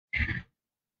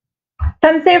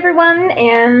Namaste, everyone,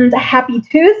 and happy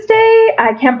Tuesday.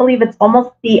 I can't believe it's almost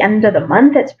the end of the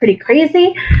month. It's pretty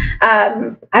crazy.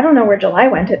 I don't know where July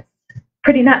went. It's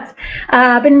pretty nuts.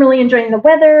 I've been really enjoying the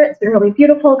weather. It's been really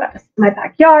beautiful. Got to sit in my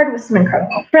backyard with some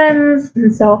incredible friends.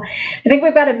 And so I think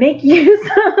we've got to make use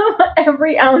of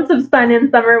every ounce of sun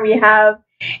and summer we have.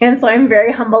 And so I'm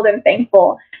very humbled and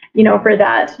thankful for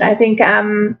that. I think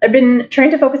I've been trying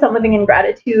to focus on living in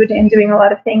gratitude and doing a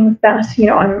lot of things that,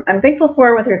 I'm thankful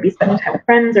for, whether it be spending time with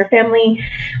friends or family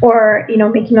or,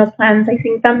 making those plans. I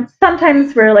think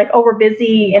sometimes we're like, oh, we're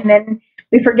busy, and then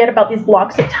we forget about these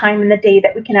blocks of time in the day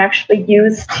that we can actually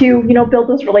use to, build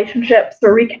those relationships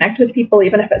or reconnect with people,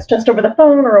 even if it's just over the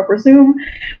phone or over Zoom,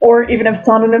 or even if it's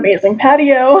on an amazing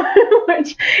patio,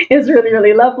 which is really,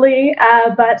 really lovely.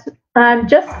 But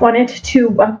just wanted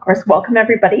to, of course, welcome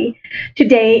everybody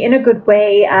today in a good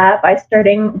way by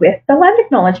starting with the land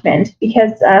acknowledgement,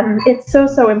 because it's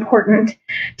so important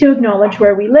to acknowledge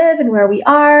where we live and where we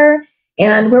are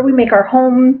and where we make our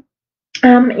home.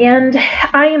 And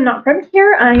I am not from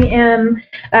here. I am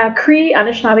Cree,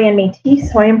 Anishinaabe, and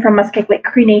Métis, so I am from Muskeg Lake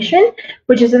Cree Nation,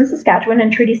 which is in Saskatchewan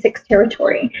and Treaty 6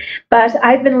 territory. But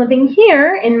I've been living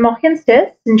here in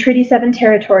Mohkinstsis in Treaty 7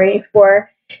 territory for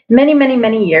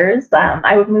many years.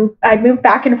 I'd moved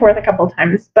back and forth a couple of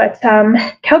times, but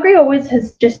Calgary always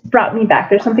has just brought me back.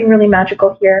 There's something really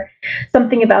magical here,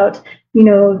 something about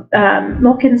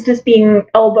Mohkinstsis being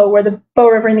Elbow, where the Bow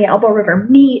River and the Elbow River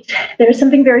meet. There's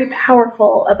something very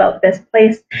powerful about this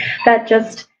place that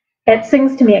just, it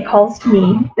sings to me, it calls to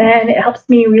me, and it helps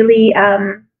me really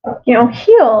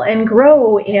heal and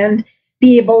grow and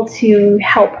be able to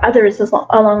help others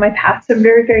along my path. So I'm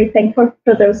very thankful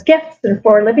for those gifts and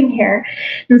for living here.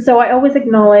 And so I always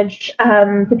acknowledge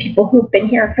the people who've been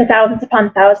here for thousands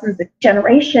upon thousands of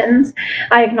generations.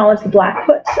 I acknowledge the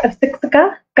Blackfoot of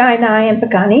Siksika, Kainai, and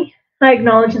Pagani. I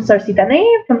acknowledge the Sarsi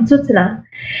Dene from Tsuut'ina,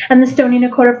 and the Stoney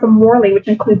Nakoda from Worley, which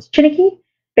includes Chiniki,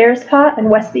 Bearspaw, and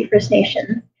Wesley First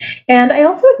Nations. And I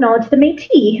also acknowledge the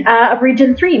Métis of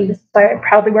Region 3. This is why I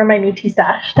proudly wear my Métis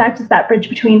sash to act as that bridge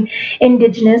between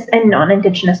Indigenous and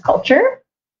non-Indigenous culture.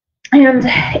 And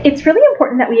it's really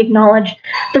important that we acknowledge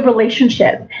the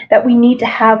relationship that we need to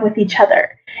have with each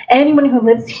other. Anyone who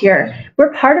lives here,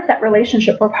 we're part of that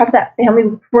relationship. We're part of that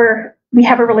family. We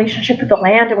have a relationship with the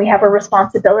land, and we have a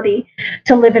responsibility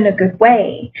to live in a good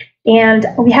way. And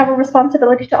we have a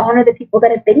responsibility to honor the people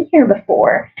that have been here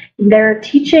before, their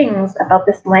teachings about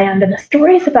this land and the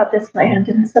stories about this land.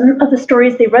 And some of the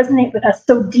stories, they resonate with us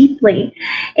so deeply.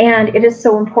 And it is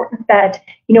so important that,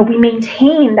 we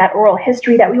maintain that oral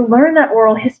history, that we learn that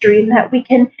oral history, and that we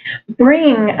can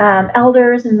bring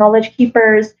elders and knowledge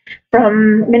keepers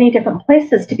from many different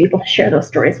places to be able to share those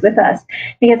stories with us.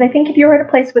 Because I think if you're at a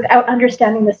place without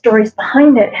understanding the stories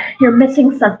behind it, you're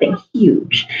missing something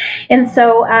huge. And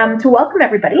so to welcome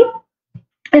everybody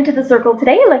into the circle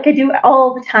today, like I do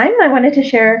all the time, I wanted to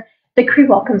share the Cree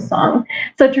Welcome Song.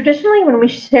 So traditionally, when we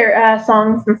share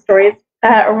songs and stories,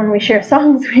 or when we share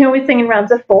songs, we always sing in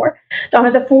rounds of 4 to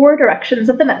honor the 4 directions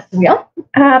of the medicine wheel.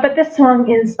 But this song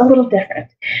is a little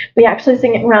different. We actually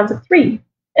sing it in rounds of 3.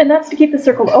 And that's to keep the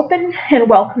circle open and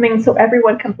welcoming, so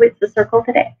everyone completes the circle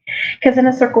today. Because in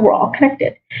a circle, we're all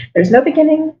connected. There's no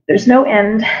beginning, there's no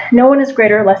end. No one is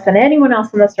greater or less than anyone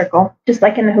else in the circle, just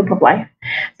like in the hoop of life.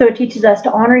 So it teaches us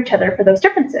to honor each other for those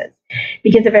differences.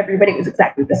 Because if everybody was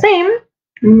exactly the same,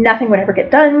 nothing would ever get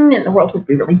done, and the world would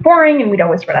be really boring, and we'd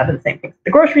always run out of the same things at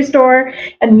the grocery store,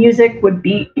 and music would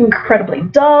be incredibly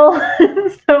dull.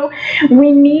 So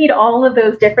we need all of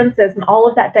those differences and all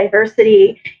of that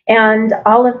diversity and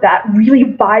all of that really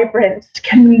vibrant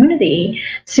community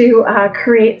to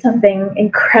create something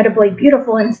incredibly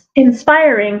beautiful and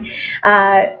inspiring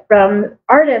from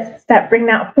artists that bring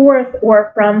that forth,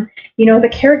 or from the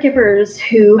caregivers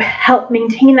who help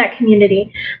maintain that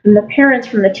community, from the parents,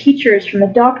 from the teachers, from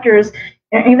the doctors,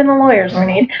 and even the lawyers we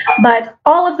need. But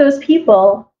all of those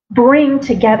people bring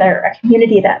together a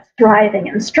community that's thriving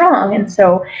and strong. And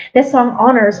so this song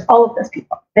honors all of those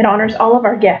people. It honors all of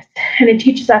our gifts, and it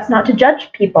teaches us not to judge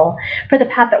people for the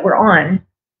path that we're on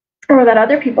or that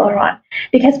other people are on,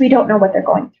 because we don't know what they're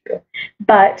going through.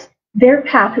 But their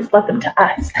path has led them to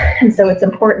us. And so it's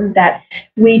important that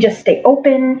we just stay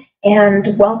open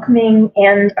and welcoming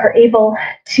and are able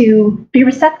to be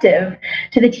receptive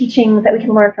to the teachings that we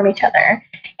can learn from each other.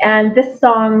 And this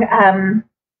song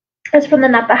is from the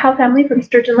Nataha family from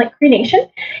Sturgeon Lake Cree Nation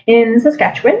in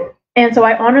Saskatchewan. And so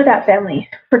I honor that family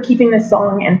for keeping this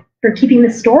song and keeping the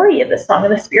story of this song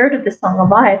and the spirit of this song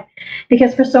alive,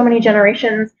 because for so many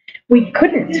generations we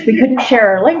couldn't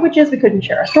share our languages, we couldn't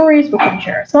share our stories, we couldn't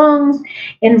share our songs.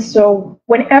 And so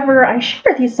whenever I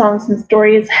share these songs and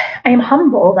stories, I'm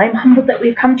humbled that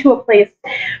we've come to a place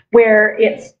where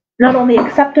it's not only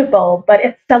acceptable, but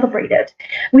it's celebrated.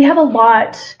 We have a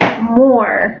lot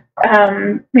more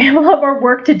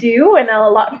work to do and a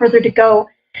lot further to go.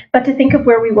 But to think of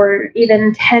where we were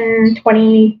even 10,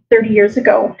 20, 30 years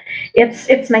ago,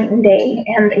 it's night and day.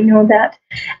 And I know that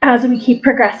as we keep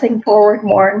progressing forward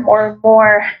more and more and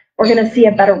more, we're going to see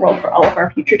a better world for all of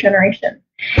our future generations.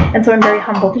 And so I'm very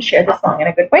humbled to share this song in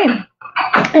a good way.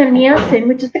 And Miasin,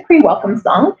 which is the Cree welcome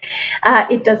song,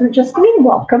 it doesn't just mean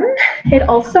welcome, it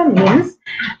also means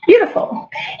beautiful.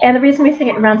 And the reason we sing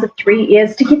it in rounds of 3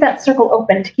 is to keep that circle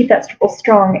open, to keep that circle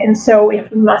strong. And so if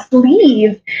we must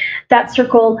leave, that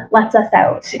circle lets us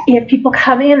out. If people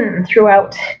come in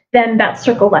throughout, then that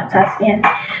circle lets us in.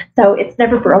 So it's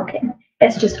never broken.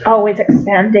 It's just always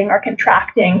expanding or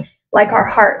contracting, like our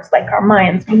hearts, like our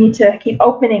minds. We need to keep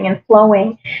opening and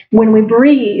flowing. When we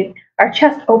breathe, our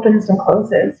chest opens and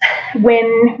closes.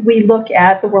 When we look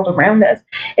at the world around us,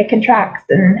 it contracts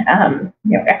and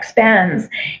expands.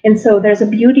 And so there's a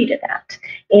beauty to that.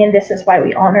 And this is why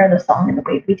we honor the song in the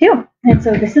way we do. And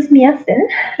so this is Miasin,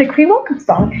 the Cree welcome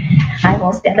song. I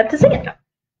will stand up to sing it.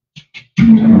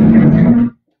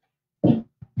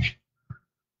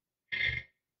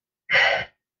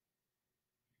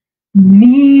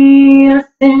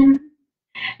 Miasin,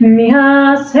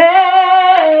 Miasin,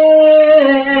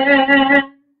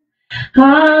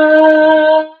 Asemina,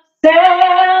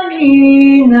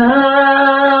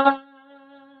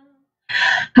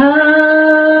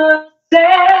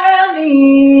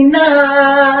 Asemina,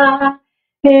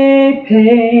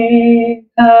 Epe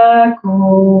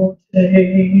Akote,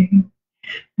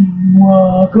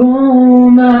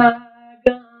 Wagomaga,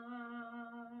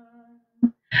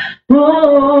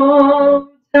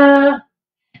 Ota,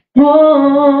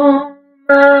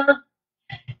 Oma,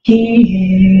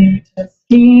 Kitaskino,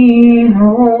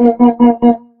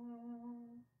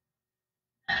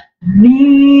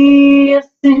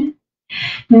 Miasin,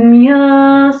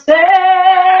 Miasin,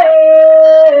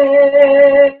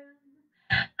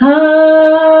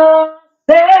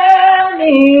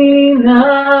 Asemina,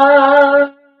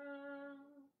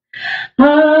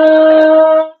 Asemina,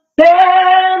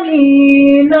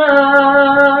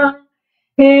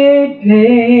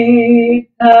 Epe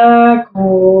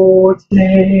Akote,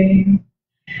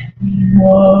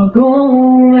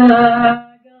 Wagomaga,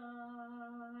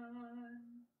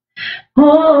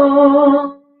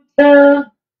 Ota,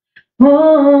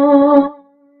 Oma,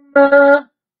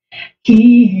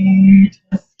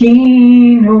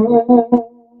 Kitaskino,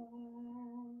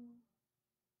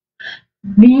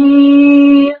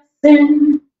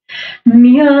 Miasin,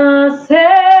 Miasin,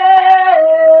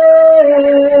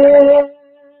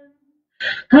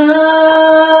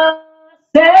 Asemina,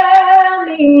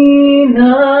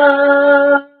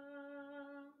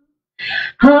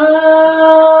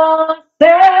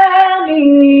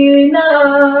 Asemina,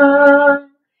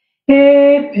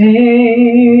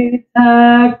 Epe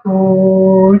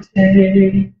Akote,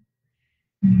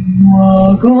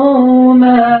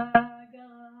 Wagomaga,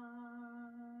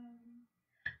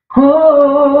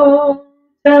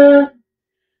 Ota,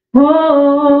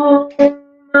 Oma,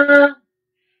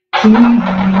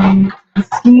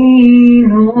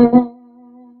 Kitaskino,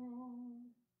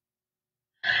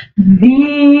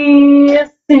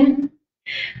 Miasin,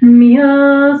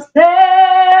 Miasin,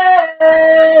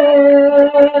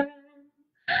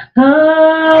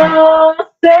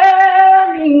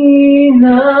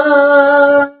 Asemina,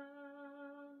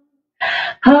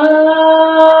 Asemina,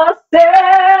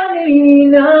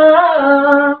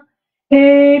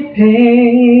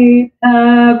 Epe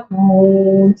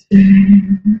Akote,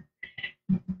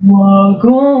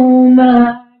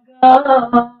 Wagomaga,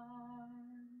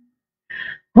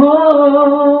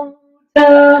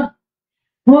 Ota,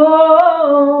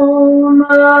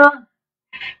 Oma,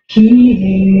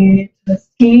 Kitaskino.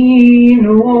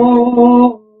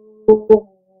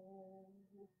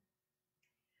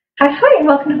 Hi, and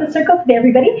welcome to the circle today,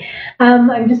 everybody.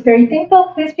 I'm just very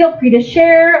thankful. Please feel free to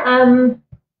share.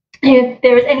 If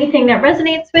there's anything that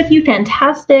resonates with you,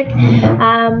 fantastic.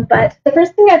 But the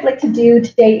first thing I'd like to do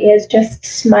today is just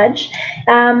smudge.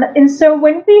 And so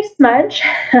when we smudge,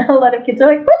 a lot of kids are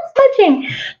like, what's smudging?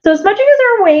 So smudging is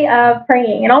our way of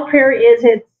praying. And all prayer is,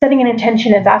 it's setting an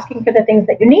intention. It's asking for the things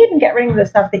that you need and get rid of the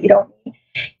stuff that you don't need.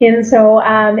 And so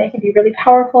it can be really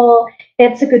powerful.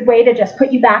 It's a good way to just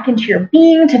put you back into your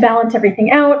being, to balance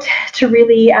everything out, to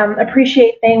really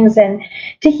appreciate things and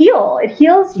to heal. It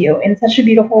heals you in such a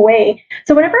beautiful way.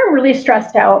 So whenever I'm really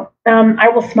stressed out, I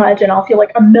will smudge and I'll feel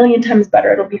like a million times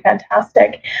better. It'll be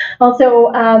fantastic.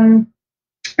 Also,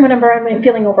 whenever I'm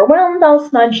feeling overwhelmed, I'll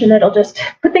smudge and it'll just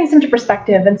put things into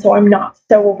perspective. And so I'm not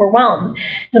so overwhelmed.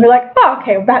 And I'll be like, oh,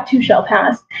 okay, that too shall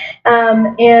pass.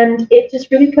 And it just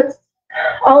really puts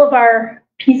all of our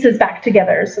pieces back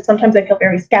together. So sometimes I feel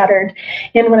very scattered.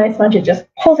 And when I smudge, it just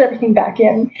pulls everything back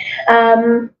in.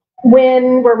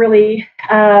 When we're really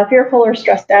fearful or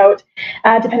stressed out,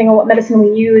 depending on what medicine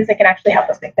we use, it can actually help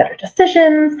us make better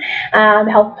decisions,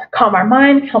 help calm our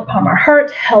mind, help calm our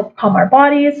heart, help calm our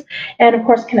bodies, and of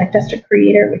course connect us to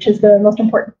Creator, which is the most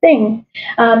important thing.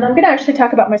 I'm going to actually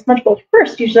talk about my smudge bowl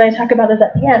first. Usually I talk about it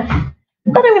at the end,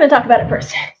 but I'm going to talk about it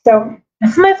first. So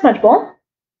this is my smudge bowl,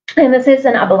 and this is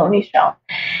an abalone shell.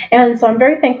 And so I'm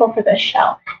very thankful for this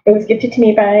shell. It was gifted to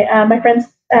me by my friend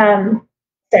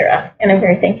Sarah, and I'm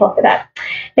very thankful for that.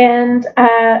 And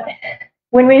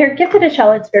when we are gifted a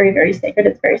shell, it's very, very sacred.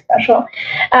 It's very special.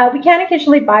 We can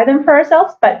occasionally buy them for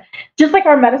ourselves, but just like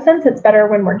our medicines, it's better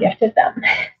when we're gifted them.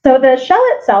 So the shell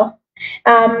itself,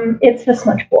 it's the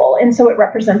smudge bowl, and so it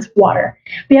represents water.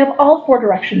 We have all 4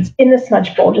 directions in the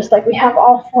smudge bowl, just like we have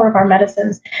all 4 of our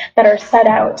medicines that are set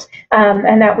out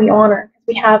and that we honor.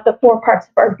 We have the 4 parts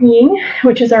of our being,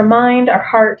 which is our mind, our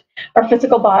heart, our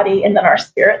physical body, and then our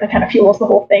spirit that kind of fuels the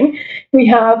whole thing. We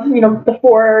have, the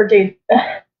 4 days,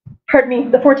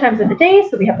 the 4 times of the day.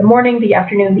 So we have the morning, the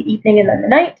afternoon, the evening, and then the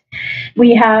night.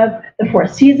 We have the 4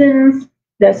 seasons,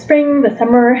 the spring, the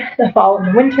summer, the fall, and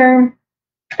the winter.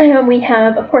 And we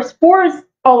have, of course, 4s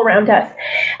all around us.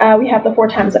 We have the 4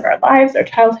 times of our lives, our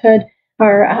childhood,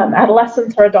 our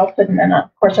adolescence, our adulthood, and then,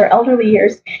 of course, our elderly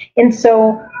years. And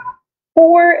so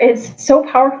 4 is so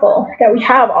powerful that we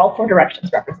have all 4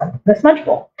 directions represented in the smudge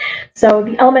bowl. So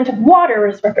the element of water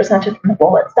is represented in the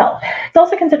bowl itself. It's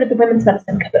also considered the women's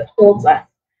medicine because it holds us.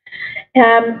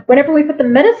 Whenever we put the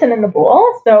medicine in the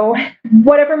bowl, so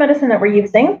whatever medicine that we're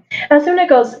using, as soon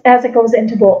as it goes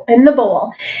into the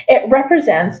bowl, it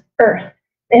represents earth.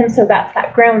 And so that's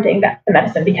that grounding, that's the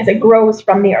medicine, because it grows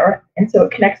from the earth, and so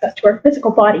it connects us to our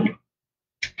physical body.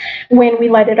 When we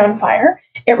light it on fire,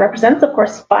 it represents, of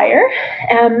course, fire,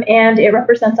 and it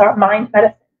represents our mind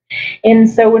medicine. And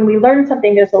so when we learn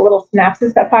something, there's a little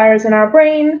synapses that fires in our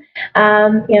brain,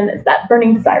 and it's that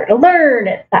burning desire to learn,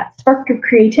 it's that spark of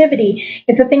creativity,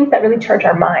 it's the things that really charge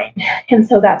our mind. And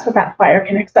so that's what that fire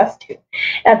connects us to.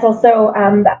 That's also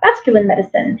that masculine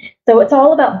medicine. So it's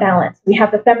all about balance. We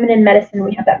have the feminine medicine,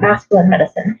 we have that masculine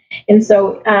medicine. And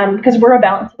so because we're a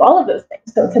balance of all of those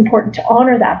things, so it's important to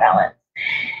honor that balance.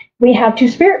 We have 2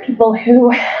 spirit people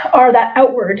who are that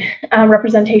outward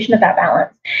representation of that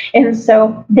balance. And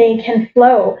so they can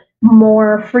flow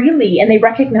more freely, and they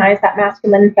recognize that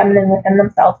masculine and feminine within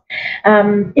themselves.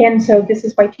 And so this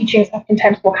is why teachings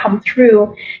oftentimes will come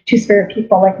through to spirit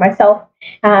people like myself.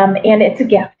 And it's a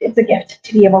gift. It's a gift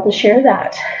to be able to share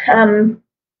that. And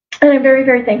I'm very,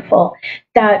 very thankful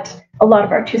that a lot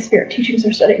of our 2 spirit teachings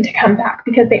are starting to come back,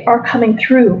 because they are coming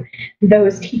through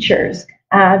those teachers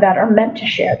that are meant to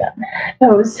share them.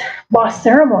 Those lost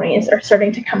ceremonies are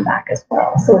starting to come back as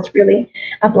well. So it's really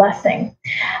a blessing.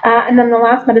 And then the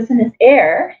last medicine is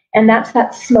air, and that's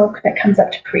that smoke that comes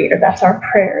up to Creator. That's our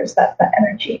prayers, that's that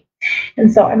energy.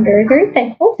 And so I'm very, very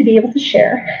thankful to be able to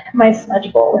share my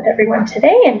smudge bowl with everyone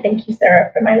today. And thank you,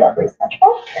 Sarah, for my lovely smudge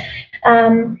bowl.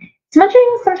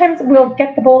 Smudging, sometimes we'll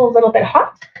get the bowl a little bit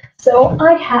hot. So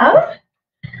I have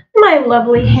my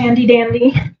lovely handy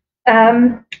dandy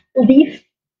leaf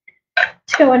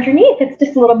to go underneath. It's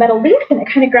just a little metal leaf, and it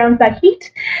kind of grounds that heat.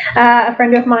 A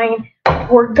friend of mine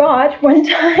forgot one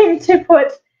time to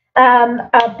put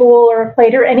a bowl or a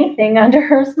plate or anything under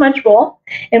her smudge bowl,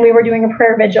 and we were doing a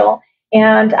prayer vigil,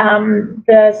 and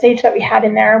the sage that we had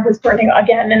in there was burning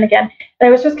again and again, and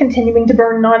it was just continuing to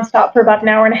burn nonstop for about an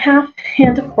hour and a half.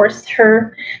 And of course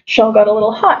her shell got a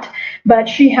little hot, but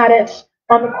she had it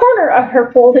on the corner of her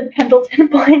folded Pendleton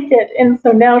blanket, and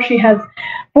so now she has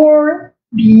 4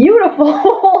 beautiful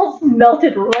holes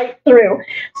melted right through.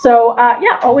 So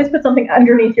yeah, always put something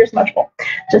underneath your smudge bowl,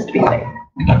 just to be safe.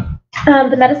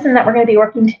 The medicine that we're going to be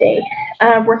working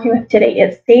with today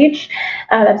is sage.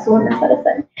 That's the women's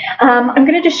medicine. I'm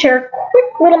going to just share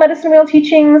quick little medicine wheel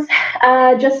teachings.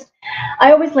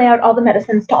 I always lay out all the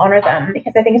medicines to honor them,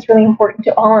 because I think it's really important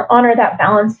to honor that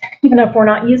balance. Even if we're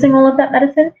not using all of that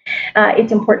medicine,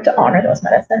 it's important to honor those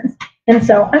medicines. And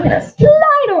so I'm going to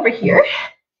slide over here.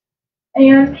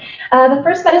 And the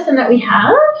first medicine that we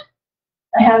have,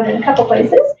 I have it in a couple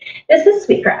places, This is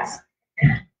sweetgrass.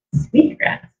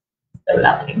 Sweetgrass, so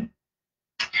lovely.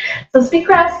 So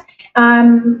sweetgrass,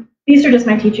 these are just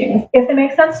my teachings. If they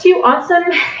make sense to you, awesome.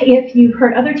 If you've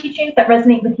heard other teachings that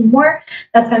resonate with you more,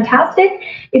 that's fantastic.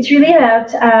 It's really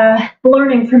about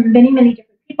learning from many, many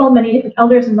different people, many different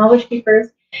elders and knowledge keepers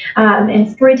and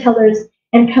storytellers,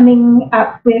 and coming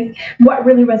up with what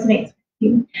really resonates with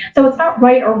you. So it's not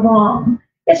right or wrong.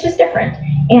 It's just different,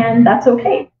 and that's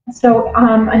okay. So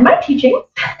in my teachings,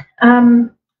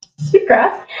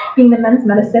 sweetgrass, being the men's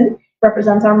medicine,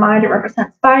 represents our mind, it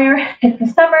represents fire, it's the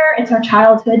summer, it's our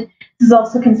childhood. This is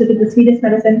also considered the sweetest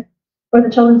medicine, or the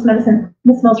children's medicine.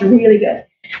 This smells really good.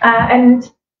 And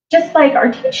just like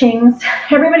our teachings,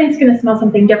 everybody's going to smell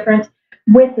something different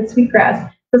with the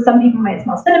sweetgrass. So some people might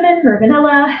smell cinnamon or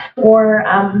vanilla or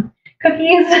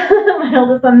cookies. My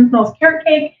eldest son smells carrot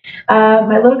cake.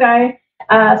 My little guy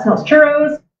smells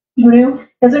churros. Who knew?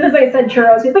 As soon as I said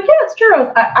churros, he's like, yeah, it's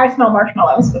churros. I smell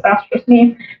marshmallows, but that's just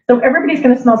me. So everybody's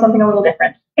going to smell something a little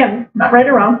different. Again, not right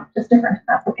or wrong, just different.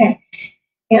 That's okay.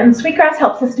 And sweetgrass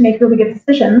helps us to make really good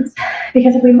decisions,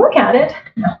 because if we look at it,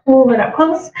 I'll hold it up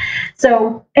close.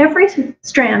 So every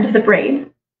strand of the braid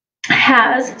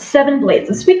has 7 blades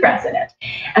of sweetgrass in it,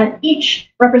 and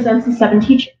each represents the 7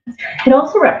 teachings. It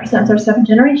also represents our 7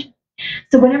 generations.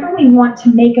 So whenever we want to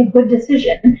make a good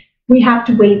decision, we have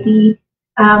to weigh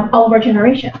all of our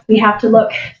generations. We have to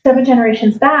look 7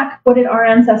 generations back. What did our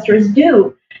ancestors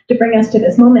do to bring us to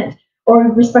this moment?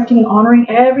 Or respecting and honoring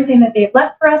everything that they have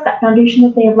left for us, that foundation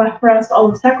that they have left for us, all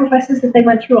the sacrifices that they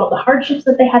went through, all the hardships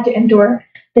that they had to endure,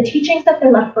 the teachings that they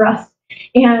left for us,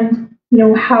 and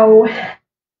how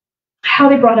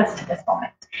they brought us to this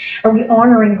moment. Are we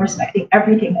honoring and respecting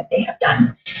everything that they have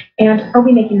done? And are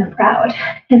we making them proud?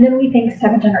 And then we think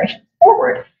 7 generations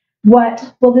forward.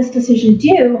 What will this decision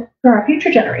do for our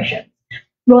future generations?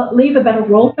 Will it leave a better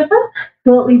world for them?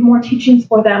 Will it leave more teachings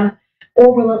for them?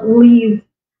 Or will it leave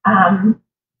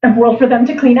a world for them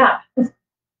to clean up?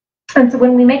 And so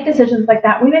when we make decisions like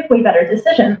that, we make way better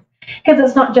decisions, because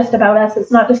it's not just about us.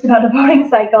 It's not just about a voting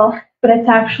cycle, but it's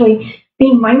actually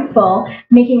being mindful,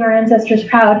 making our ancestors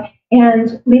proud,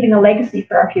 and leaving a legacy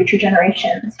for our future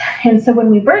generations. And so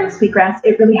when we burn sweetgrass,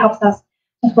 it really helps us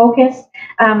to focus.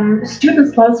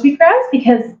 Students love sweetgrass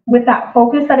because with that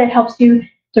focus that it helps you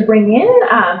to bring in,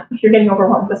 if you're getting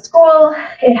overwhelmed with school,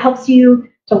 it helps you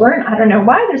to learn. I don't know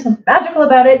why, there's something magical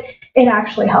about it. It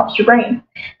actually helps your brain,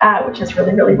 which is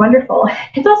really, really wonderful.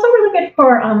 It's also really good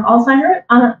for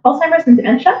Alzheimer's and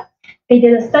dementia. They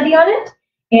did a study on it,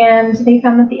 and they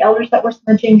found that the elders that were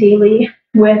smudging daily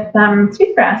with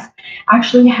sweetgrass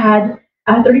actually had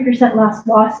 30% less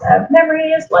loss of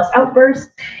memories, less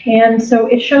outbursts, and so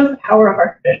it shows the power of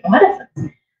our traditional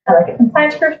medicines. I like it in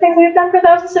science proof things we've done for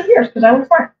thousands of years, because I was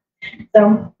smart.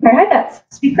 So, that's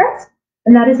sweetgrass,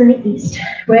 and that is in the east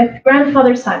with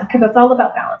grandfather son, because it's all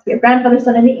about balance. We have grandfather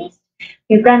son in the east,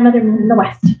 we have grandmother in the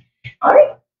west. All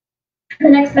right, the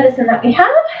next medicine that we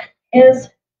have is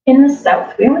in the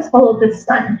south. We always follow the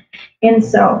sun, and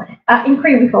so in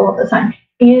Cree we follow the sun.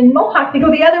 In Mohawk, they go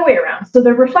the other way around. So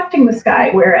they're reflecting the sky,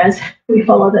 whereas we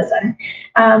follow the sun.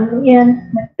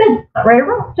 And like I said, not right or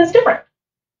wrong, just different.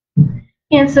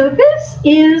 And so this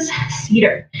is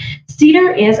cedar.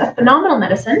 Cedar is a phenomenal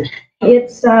medicine.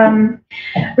 It's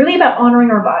really about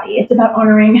honoring our body. It's about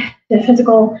honoring the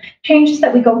physical changes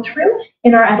that we go through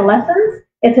in our adolescence.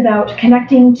 It's about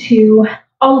connecting to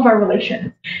all of our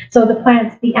relations. So the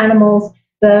plants, the animals,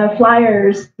 the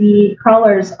flyers, the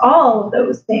crawlers, all of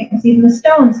those things, even the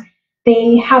stones,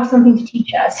 they have something to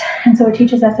teach us. And so it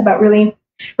teaches us about really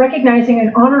recognizing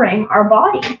and honoring our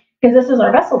body, because this is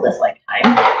our vessel this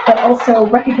lifetime, but also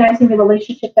recognizing the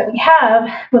relationship that we have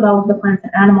with all of the plants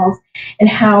and animals, and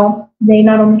how they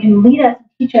not only can lead us and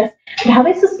teach us, but how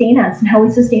they sustain us and how we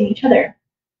sustain each other.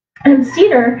 And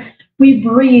cedar, we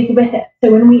breathe with it.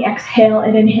 So when we exhale,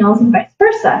 it inhales and vice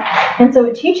versa. And so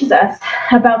it teaches us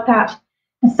about that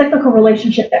cyclical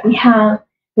relationship that we have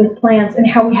with plants, and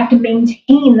how we have to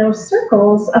maintain those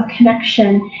circles of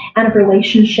connection and of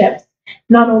relationships,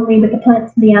 not only with the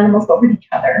plants and the animals, but with each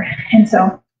other. And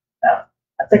so that's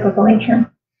cyclical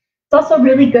nature. It's also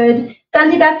really good. It's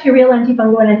antibacterial,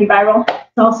 antifungal, and antiviral.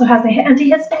 It also has an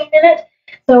antihistamine in it.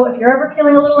 So if you're ever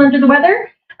feeling a little under the weather,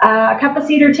 a cup of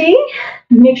cedar tea,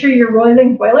 make sure you're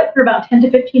boil it for about 10 to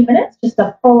 15 minutes, just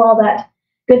to pull all that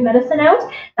good medicine out.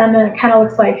 And then it kind of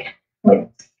looks like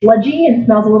sludgy and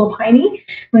smells a little piney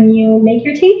when you make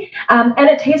your tea, and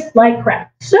it tastes like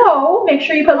crap. So make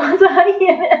sure you put lots of honey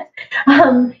in it. I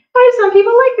have some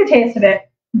people like the taste of it.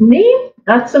 Me,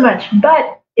 not so much,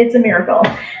 but it's a miracle.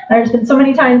 There's been so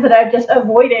many times that I've just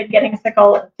avoided getting sick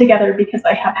all together because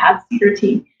I have had cedar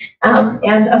tea.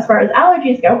 And as far as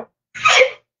allergies go,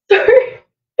 sorry,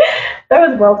 that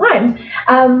was well timed.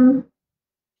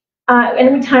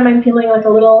 Anytime I'm feeling like a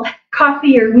little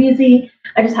coughy or wheezy,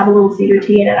 I just have a little cedar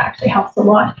tea, and it actually helps a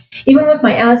lot. Even with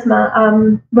my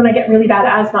asthma, when I get really bad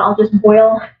asthma, I'll just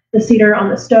boil the cedar on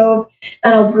the stove,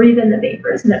 and I'll breathe in the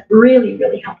vapors, and it really,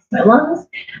 really helps my lungs.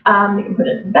 You can put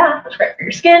it in the bath, it's great for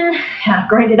your skin.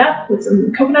 Grind it up with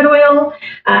some coconut oil,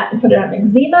 and put it on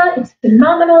eczema. It's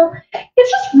phenomenal.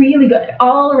 It's just really good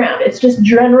all around. It's just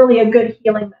generally a good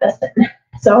healing medicine.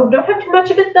 So don't have too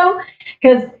much of it though,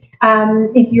 because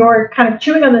if you're kind of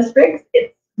chewing on the sprigs,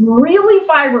 it's really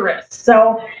fibrous,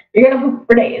 so you're gonna poop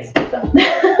for days. So.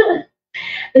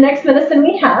 The next medicine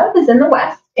we have is in the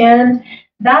West, and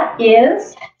that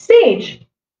is sage.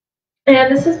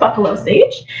 And this is buffalo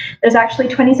sage. There's actually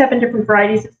 27 different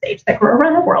varieties of sage that grow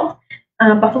around the world.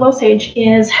 Buffalo sage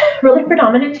is really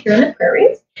predominant here in the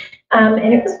prairies,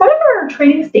 and it was one of our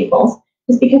trading staples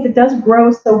just because it does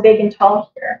grow so big and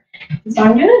tall here. So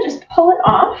I'm gonna just pull it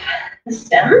off the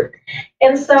stem.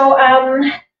 And so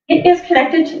it is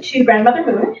connected to Grandmother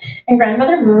Moon, and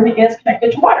Grandmother Moon is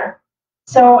connected to water.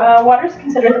 So water is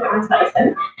considered the moon's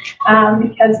medicine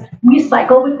because we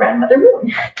cycle with Grandmother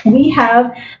Moon. We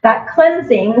have that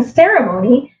cleansing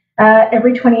ceremony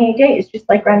every 28 days, just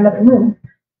like Grandmother Moon.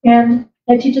 And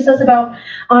it teaches us about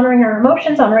honoring our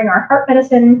emotions, honoring our heart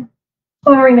medicine,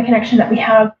 honoring the connection that we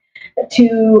have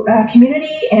to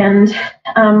community, and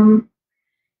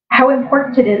how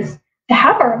important it is to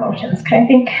have our emotions. I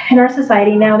think in our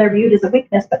society now they're viewed as a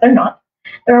weakness, but they're not.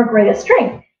 They're our greatest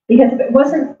strength. Because if it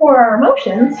wasn't for our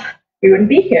emotions, we wouldn't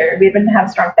be here. We wouldn't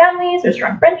have strong families or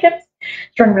strong friendships,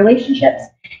 strong relationships.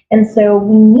 And so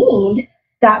we need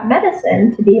that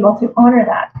medicine to be able to honor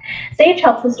that. Sage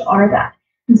helps us to honor that.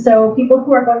 And so people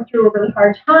who are going through a really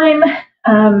hard time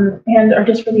and are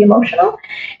just really emotional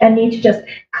and need to just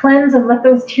cleanse and let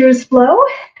those tears flow,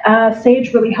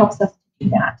 sage really helps us to do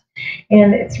that.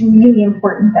 And it's really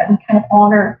important that we kind of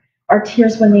honor our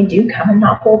tears when they do come and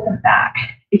not hold them back,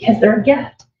 because they're a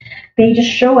gift. They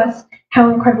just show us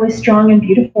how incredibly strong and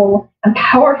beautiful and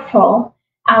powerful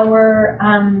our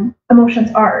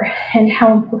emotions are and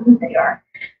how important they are.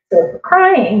 So if we're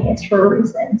crying, it's for a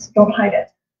reason. So don't hide it.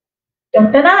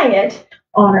 Don't deny it.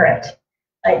 Honor it.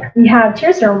 Like, we have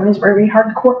tear ceremonies where we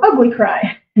hardcore ugly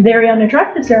cry. Very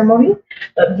unattractive ceremony,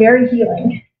 but very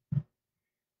healing.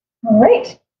 All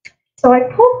right. So I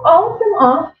pulled all of them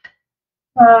off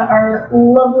our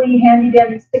lovely handy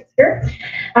dandy sticks here.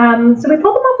 So we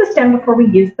pull them off the stem before we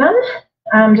use them,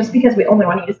 just because we only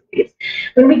want to use the leaves.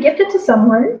 When we gift it to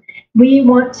someone, we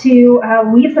want to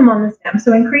leave them on the stem.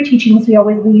 So in Cree teachings, we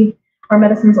always leave our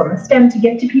medicines on the stem to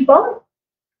give to people,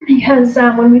 because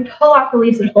when we pull off the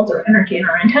leaves, it holds our energy and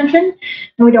our intention,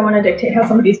 and we don't want to dictate how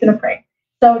somebody's going to pray.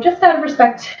 So just out of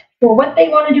respect for what they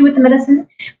want to do with the medicine,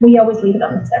 we always leave it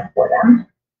on the stem for them.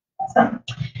 Awesome.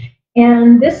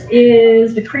 And this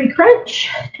is the Cree Crunch,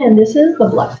 and this is the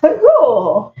Blackfoot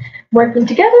Roll. Working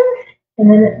together,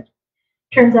 and then it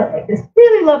turns out like this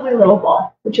really lovely little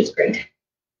ball, which is great.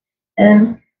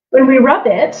 And when we rub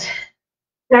it,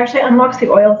 it actually unlocks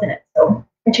the oils in it, so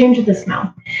it changes the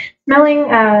smell.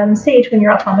 Smelling sage when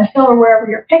you're up on the hill or wherever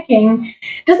you're picking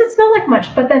doesn't smell like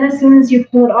much, but then as soon as you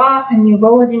pull it off and you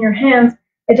roll it in your hands,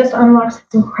 it just unlocks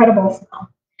this incredible smell.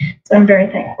 So I'm very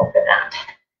thankful for that.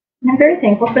 And I'm very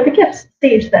thankful for the gifts,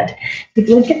 sage, that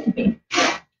people have gifted me.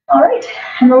 All right,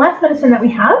 and the last medicine that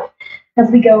we have as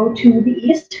we go to the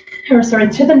east, or sorry,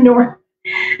 to the north,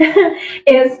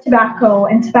 is tobacco.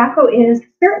 And tobacco is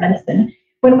spirit medicine.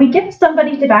 When we gift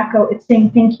somebody tobacco, it's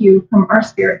saying thank you from our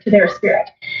spirit to their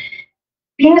spirit.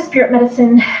 Being a spirit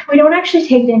medicine, we don't actually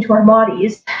take it into our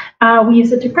bodies. We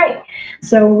use it to pray.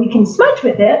 So we can smudge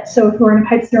with it. So if we're in a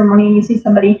pipe ceremony and you see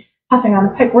somebody puffing on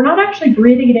the pipe, we're not actually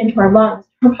breathing it into our lungs.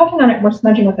 We're puffing on it, we're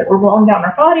smudging with it, we're rolling down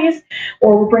our bodies,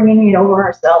 or we're bringing it over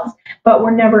ourselves, but we're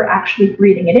never actually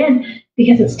breathing it in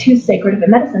because it's too sacred of a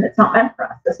medicine. It's not meant for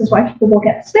us. This is why people will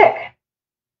get sick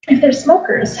if they're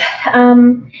smokers.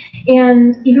 And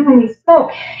even when we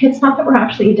smoke, it's not that we're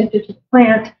actually addicted to the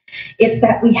plant. It's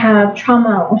that we have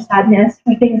trauma or sadness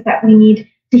or things that we need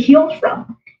to heal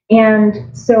from.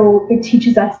 And so it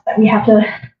teaches us that we have to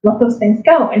let those things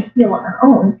go and heal on our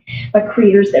own, but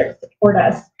Creator's there to support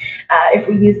us if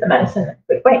we use the medicine in a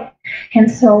good way.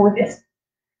 And so with this,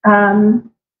 my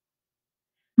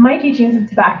teachings of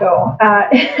tobacco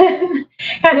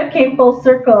kind of came full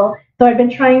circle. So I've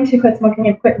been trying to quit smoking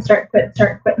and quit and start, quit and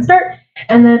start, quit and start.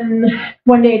 And then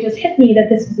one day it just hit me that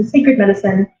this was a sacred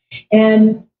medicine.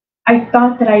 And I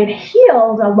thought that I had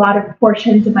healed a lot of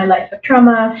portions of my life of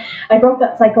trauma. I broke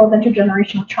that cycle of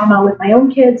intergenerational trauma with my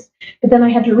own kids. But then I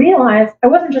had to realize I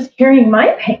wasn't just carrying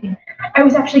my pain. I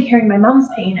was actually carrying my mom's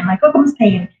pain and my kokum's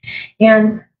pain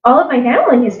and all of my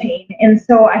family's pain. And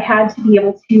so I had to be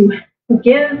able to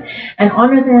forgive and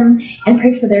honor them and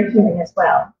pray for their healing as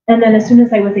well. And then as soon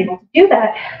as I was able to do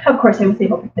that, of course, I was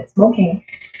able to quit smoking.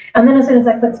 And then as soon as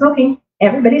I quit smoking,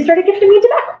 everybody started gifting me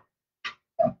tobacco.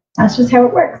 That's just how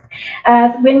it works.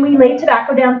 When we lay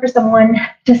tobacco down for someone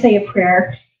to say a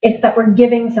prayer, it's that we're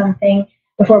giving something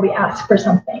before we ask for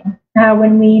something.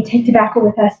 When we take tobacco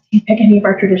with us to pick any of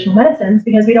our traditional medicines,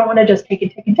 because we don't want to just take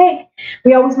and take and take,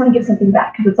 we always want to give something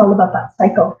back because it's all about that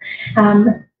cycle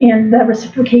and the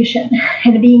reciprocation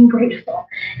and being grateful.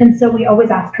 And so we always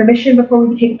ask permission before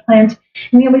we take a plant,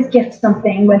 and we always gift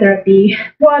something, whether it be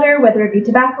water, whether it be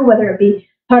tobacco, whether it be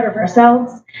part of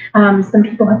ourselves. Some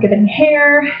people have given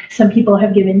hair, some people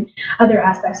have given other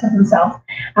aspects of themselves,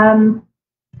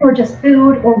 or just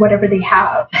food or whatever they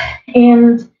have.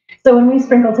 And so when we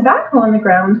sprinkle tobacco on the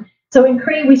ground, so in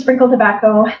Cree, we sprinkle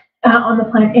tobacco on the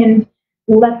plant and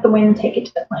let the wind take it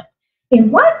to the plant. In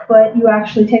Blackfoot, you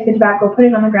actually take the tobacco, put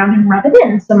it on the ground, and rub it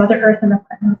in, so Mother Earth and the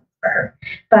plant for her.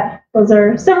 But those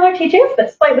are similar teachings,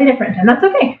 but slightly different, and that's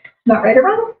okay. Not right or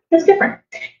wrong, just different.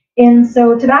 And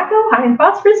so tobacco, high in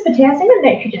phosphorus, potassium, and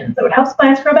nitrogen, so it helps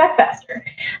plants grow back faster.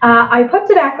 I put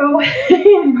tobacco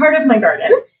in part of my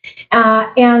garden,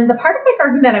 and the part of my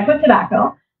garden that I put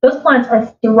tobacco, those plants are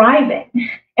thriving.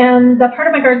 And the part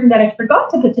of my garden that I forgot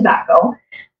to put tobacco,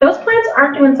 those plants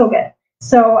aren't doing so good.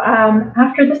 So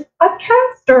after this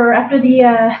podcast or after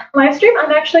the live stream,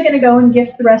 I'm actually going to go and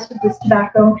gift the rest of this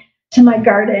tobacco to my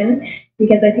garden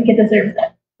because I think it deserves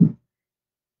it.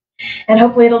 And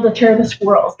hopefully it'll deter the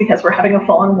squirrels because we're having a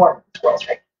full-on war with the squirrels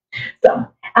right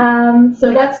now.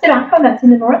 So that's tobacco. That's in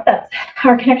the north. That's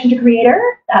our connection to Creator.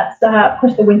 That's, of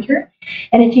course, the winter.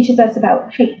 And it teaches us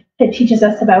about faith. It teaches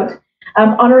us about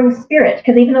honoring spirit,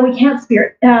 because even though we can't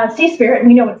see spirit,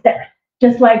 we know it's there,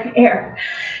 just like air.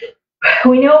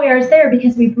 We know air is there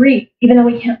because we breathe, even though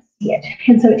we can't see it.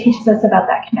 And so it teaches us about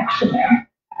that connection there.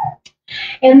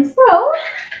 And so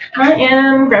I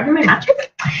am grabbing my matches.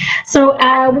 So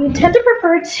we tend to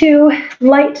prefer to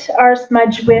light our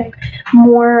smudge with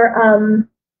more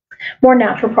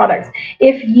natural products.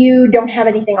 If you don't have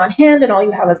anything on hand and all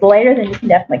you have is lighter, then you can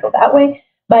definitely go that way.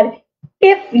 But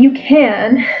if you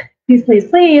can, please, please,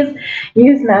 please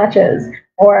use matches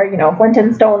or, flint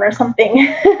and stone or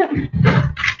something.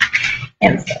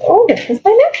 And so this is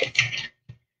my matches.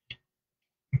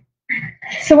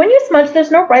 So when you smudge,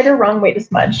 there's no right or wrong way to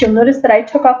smudge. You'll notice that I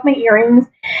took off my earrings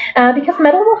because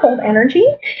metal will hold energy,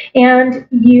 and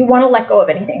you want to let go of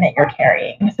anything that you're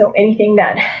carrying. So anything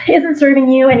that isn't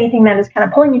serving you, anything that is kind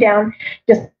of pulling you down,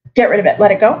 just get rid of it,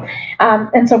 let it go.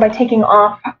 And so by taking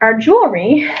off our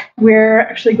jewelry, we're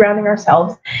actually grounding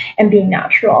ourselves and being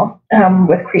natural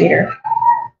with Creator.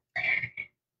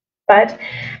 But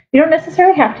you don't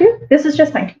necessarily have to. This is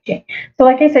just my teaching. So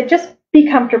like I said, just be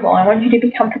comfortable. I want you to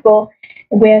be comfortable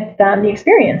with the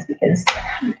experience, because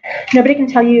nobody can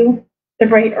tell you the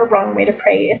right or wrong way to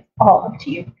pray. It's all up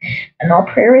to you. And all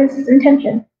prayer is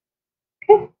intention.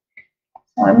 Okay.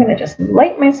 So I'm going to just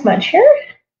light my smudge here.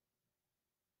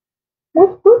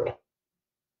 Whoop, whoop.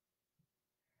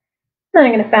 Then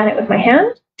I'm going to fan it with my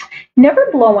hand. Never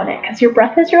blow on it, because your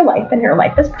breath is your life, and your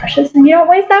life is precious, and you don't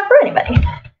waste that for anybody.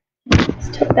 Let's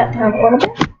tilt that down a little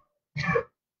bit.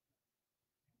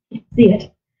 You can see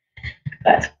it.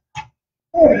 But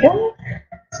there we go.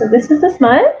 So this is the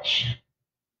smudge.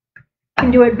 You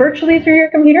can do it virtually through your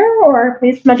computer, or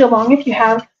please smudge along if you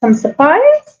have some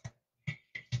supplies.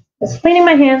 Just cleaning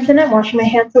my hands and I'm washing my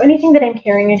hands, so anything that I'm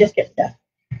carrying I just get rid of.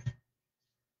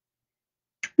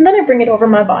 And then I bring it over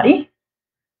my body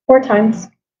 4 times.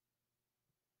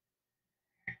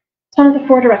 It's one of the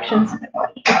 4 directions of my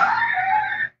body.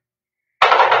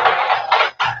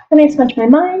 Then I smudge my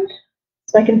mind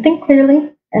so I can think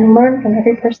clearly and learn from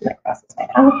every person that crosses my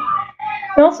path.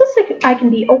 And also so I can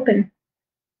be open.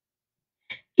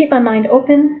 Keep my mind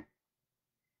open.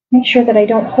 Make sure that I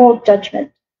don't hold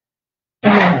judgment in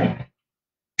my mind.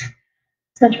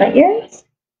 Smudge my ears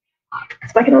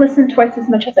so I can listen twice as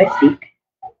much as I speak.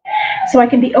 So I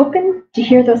can be open to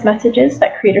hear those messages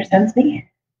that Creator sends me.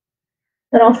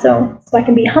 And also so I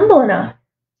can be humble enough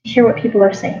to hear what people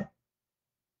are saying.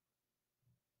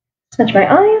 Smudge my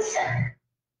eyes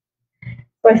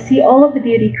so I see all of the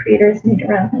beauty Creator has made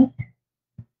around me.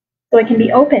 So I can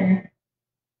be open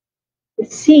to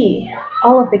see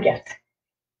all of the gifts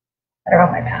that are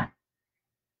on my path.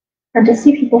 And to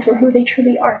see people for who they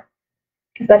truly are.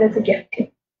 Because that is a gift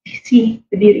too. To see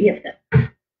the beauty of them.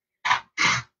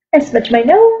 I smudge my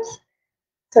nose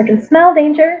so I can smell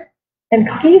danger and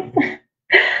cookies,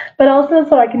 but also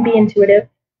so I can be intuitive.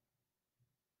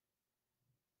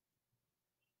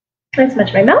 I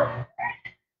smudge my mouth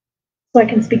so I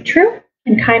can speak true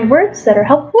and kind words that are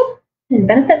helpful and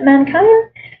benefit mankind.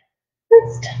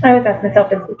 First, I always ask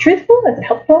myself, is it truthful? Is it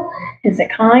helpful? Is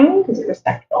it kind? Is it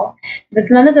respectful? If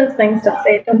it's none of those things, don't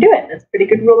say it, don't do it. That's a pretty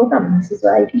good rule of thumb. This is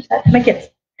what I teach that to my kids.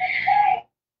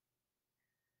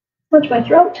 Smudge my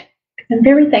throat. I'm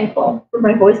very thankful for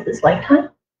my voice this lifetime,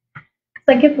 because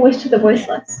I give voice to the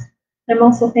voiceless. I'm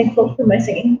also thankful for my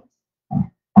singing,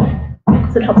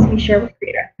 because it helps me share with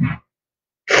Creator,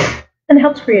 and it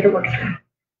helps Creator work through.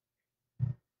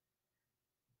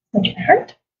 Smudge my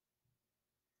heart,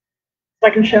 so I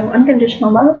can show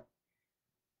unconditional love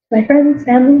to my friends,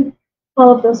 family,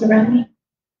 all of those around me,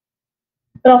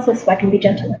 but also so I can be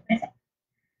gentle with myself.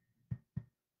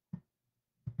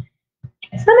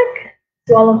 My stomach,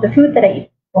 so all of the food that I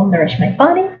eat will nourish my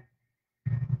body.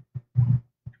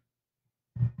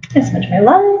 I smudge my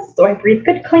lungs, so I breathe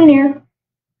good, clean air.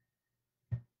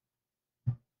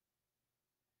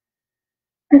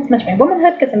 I smudge my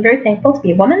womanhood, because I'm very thankful to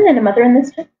be a woman and a mother in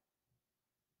this time.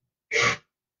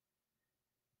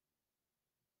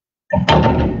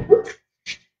 I'm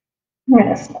going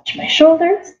to smudge my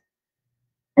shoulders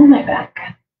and my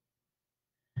back,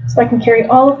 so I can carry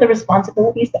all of the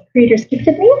responsibilities that Creator's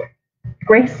gifted me,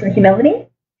 grace and humility.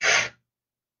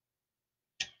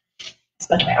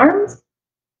 Smudge my arms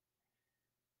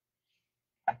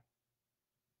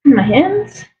and my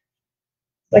hands,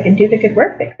 so I can do the good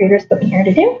work that Creator's put me here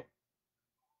to do.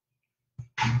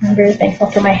 I'm very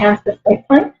thankful for my hands this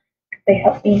lifetime. They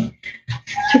help me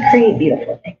to create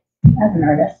beautiful things as an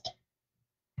artist.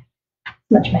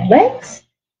 Smudge my legs,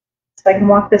 so I can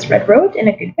walk this red road in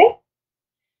a good way.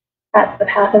 That's the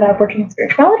path of outworking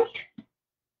spirituality.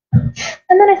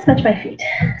 And then I smudge my feet,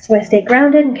 so I stay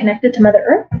grounded and connected to Mother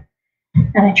Earth,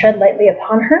 and I tread lightly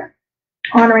upon her,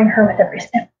 honoring her with every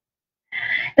step.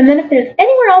 And then if there's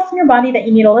anywhere else in your body that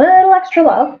you need a little extra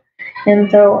love,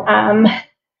 and so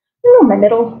my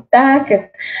middle back has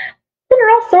been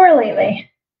real sore lately,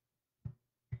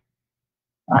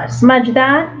 smudge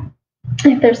that.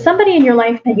 If there's somebody in your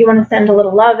life that you want to send a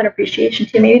little love and appreciation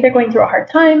to, maybe they're going through a hard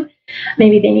time,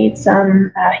 maybe they need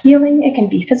some healing. It can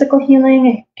be physical healing,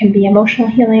 it can be emotional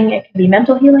healing, it can be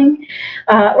mental healing,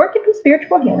 or it can be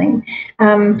spiritual healing.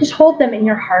 Just hold them in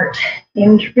your heart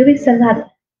and really send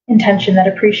that intention, that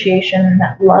appreciation,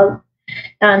 that love,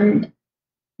 and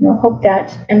hope that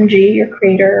MG, your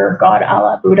Creator, or God,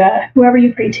 Allah, Buddha, whoever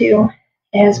you pray to,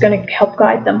 is going to help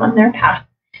guide them on their path.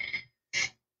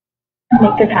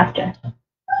 Make their path gentle.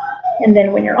 And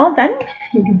then when you're all done,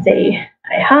 you can say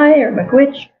hi or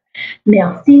magwitch,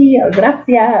 merci, or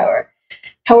gracia, or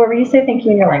however you say thank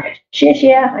you in your language.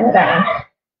 Xie, I know that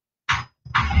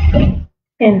one.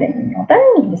 And then when you're all done,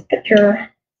 you can just put your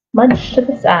smudge to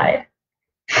the side.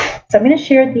 So I'm going to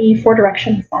share the Four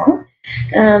Directions song,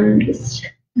 just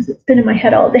because it's been in my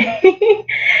head all day,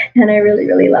 and I really,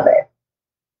 really love it.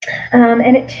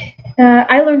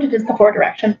 I learned it as the Four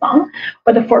Directions song,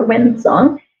 or the Four Winds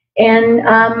song, and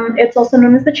it's also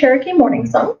known as the Cherokee Morning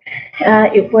Song.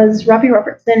 It was Robbie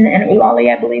Robertson and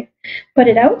Ulali, I believe, put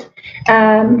it out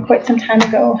quite some time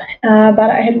ago, but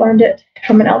I had learned it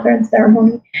from an elder in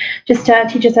ceremony. Just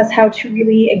teaches us how to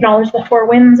really acknowledge the four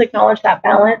winds, acknowledge that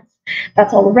balance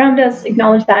that's all around us,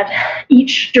 acknowledge that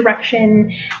each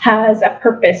direction has a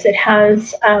purpose. It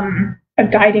has a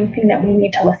guiding thing that we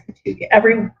need to listen to.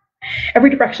 Every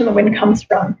direction the wind comes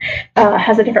from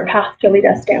has a different path to lead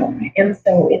us down. And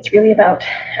so it's really about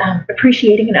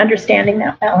appreciating and understanding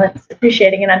that balance,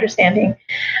 appreciating and understanding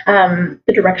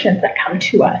the directions that come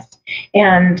to us,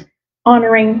 and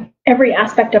honoring every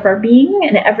aspect of our being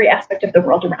and every aspect of the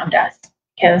world around us.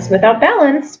 Because without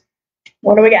balance,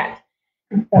 what do we get?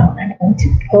 And so I'm going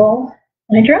to pull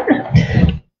my drum out.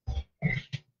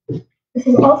 This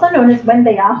is also known as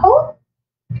Wendeyaho.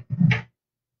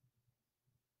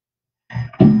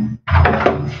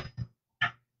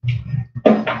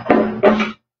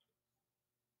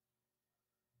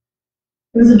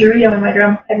 There's a Dorito in my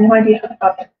drum. I have no idea how to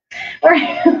got there. All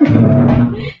right.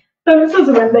 So this is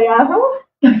Wendeyaho,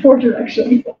 the Four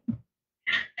Directions.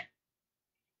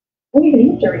 What do you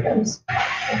eat Doritos?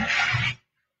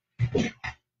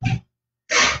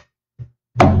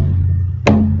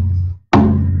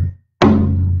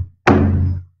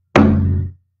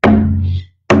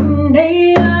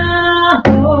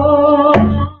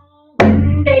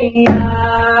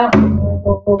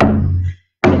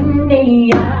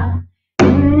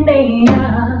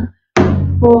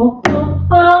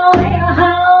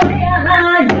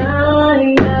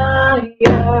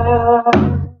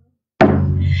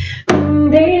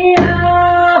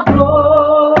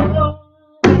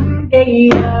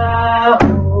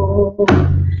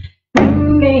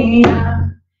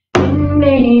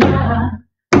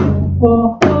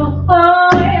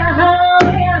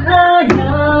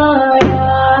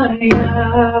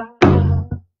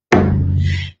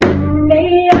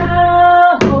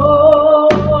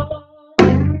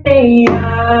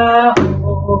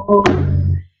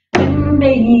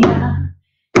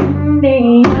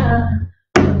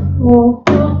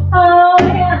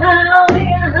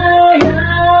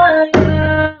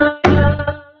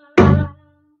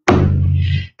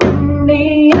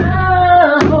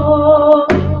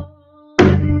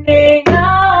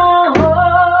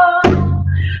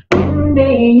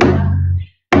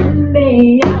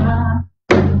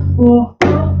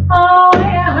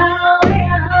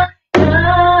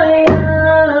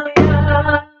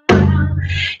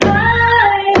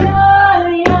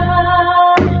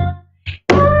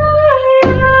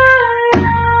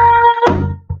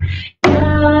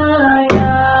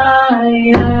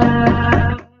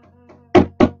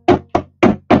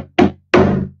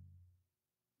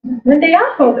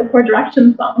 Mendeajo, the Four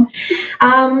Directions song.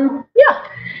 Yeah,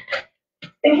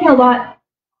 thinking a lot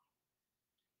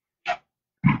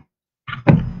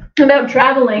about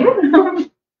traveling.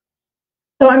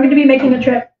 So I'm going to be making a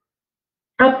trip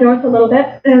up north a little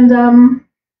bit, and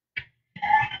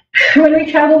when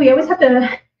we travel, we always have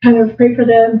to kind of pray for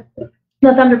the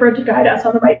Thunderbird to guide us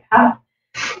on the right path.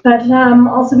 But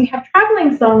also we have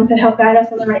traveling songs that help guide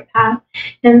us on the right path.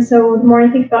 And so the more I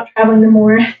think about traveling, the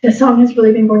more the song has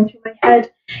really been going through my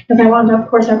head, because I want, of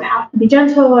course, our path to be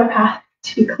gentle, our path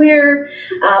to be clear,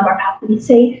 our path to be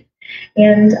safe,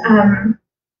 and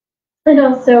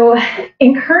also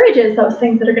encourages those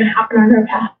things that are going to happen on our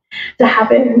path to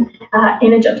happen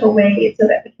in a gentle way, so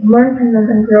that we can learn from them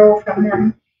and grow from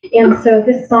them. And so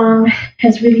this song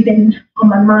has really been on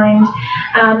my mind.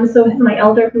 So my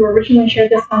elder, who originally shared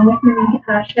this song with me,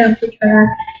 Chantal,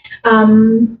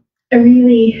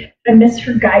 I miss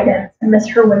her guidance, I miss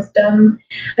her wisdom,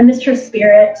 I miss her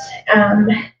spirit,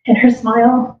 and her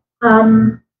smile.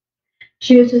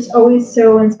 She was just always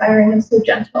so inspiring and so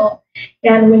gentle.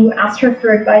 And when you asked her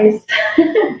for advice,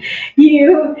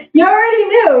 you already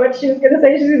knew what she was going to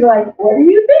say. She was like, "What do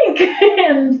you think?"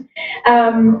 And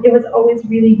it was always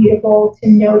really beautiful to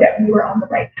know that we were on the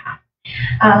right path.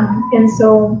 And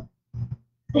so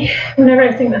whenever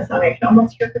I sing this song, I can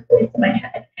almost hear her voice in my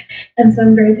head. And so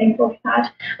I'm very thankful for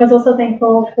that. I was also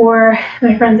thankful for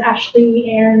my friends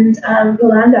Ashley and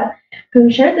Yolanda,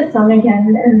 who shared this song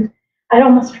again. And I'd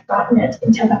almost forgotten it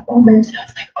until that moment. I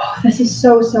was like, oh, this is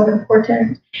so, so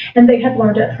important. And they had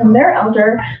learned it from their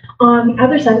elder on the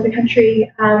other side of the country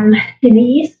in the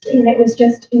East. And it was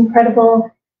just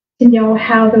incredible to know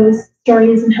how those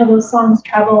stories and how those songs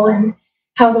travel and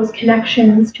how those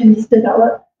connections can just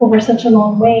develop over such a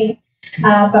long way.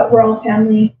 But we're all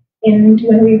family. And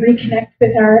when we reconnect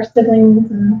with our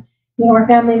siblings and our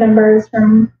family members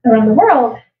from around the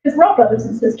world, because we're all brothers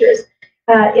and sisters,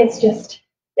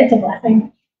 it's a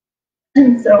blessing.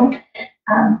 And so,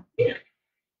 yeah,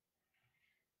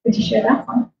 would you share that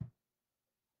song?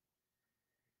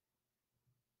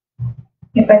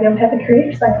 If I don't have the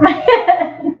creator song in my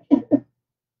head.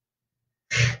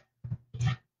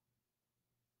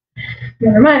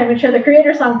 Never mind, I'm going to share the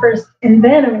creator song first, and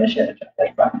then I'm going to share the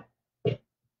traffic song.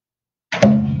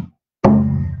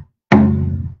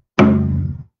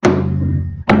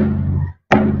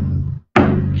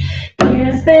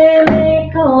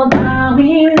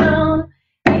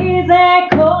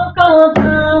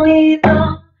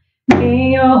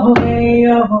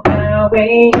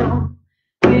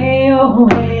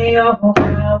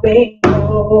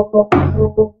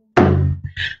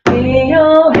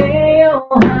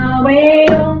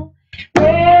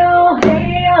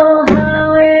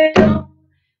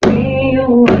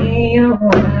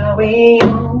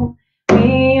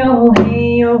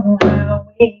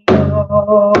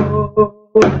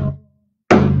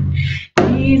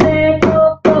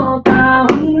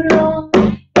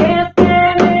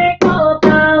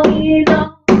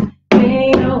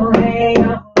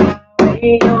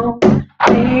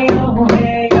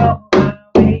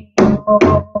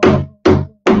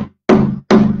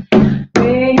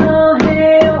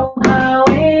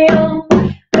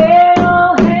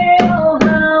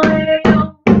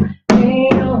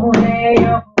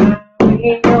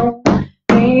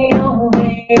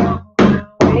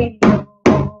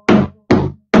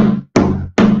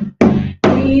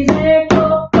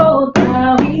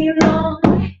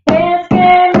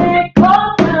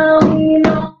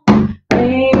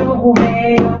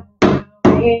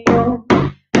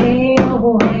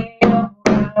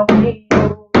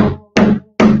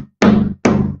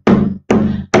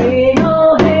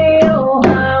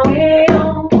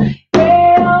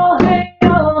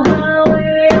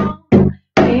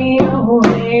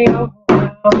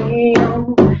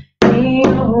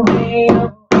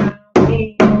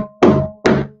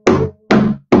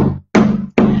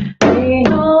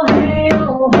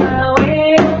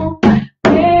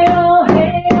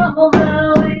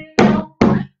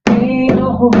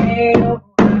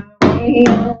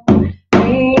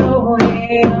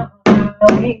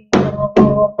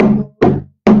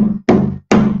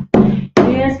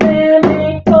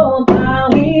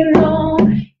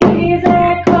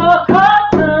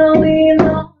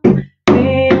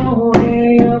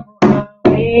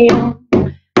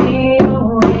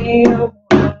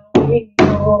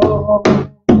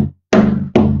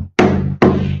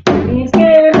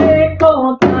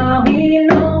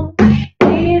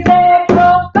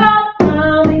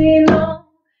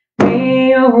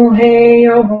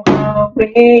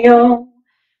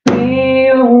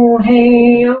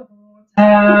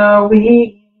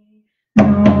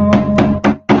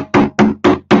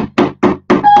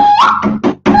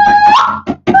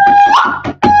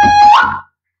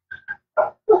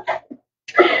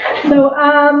 So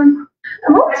I'm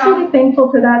always really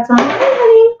thankful for that song.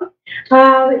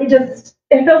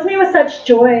 It fills me with such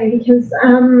joy because I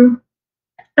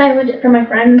learned it from my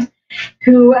friend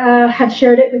who had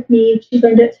shared it with me. She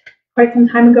learned it quite some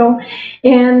time ago,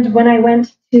 and when I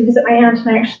went to visit my aunt and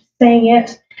I actually sang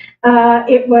it,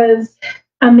 it was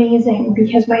amazing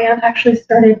because my aunt actually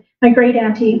started. My great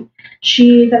auntie,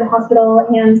 she's in the hospital,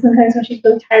 and sometimes when she's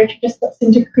really tired, she just slips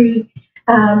into Cree.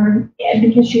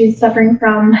 Because she's suffering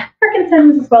from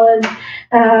Parkinson's as well as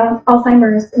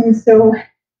Alzheimer's. And so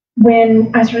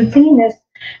when I started singing this,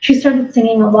 she started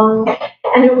singing along,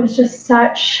 and it was just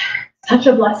such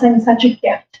a blessing, such a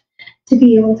gift to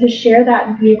be able to share that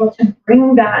and be able to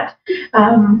bring that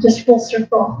just full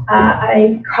circle.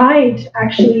 I cried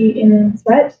actually in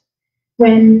sweat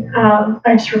when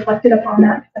I just reflected upon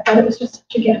that. I thought it was just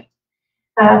such a gift.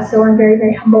 So I'm very,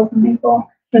 very humble and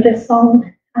thankful for this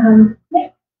song. And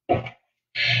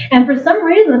for some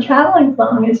reason, the traveling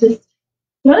song is just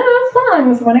one of those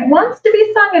songs. When it wants to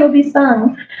be sung, it'll be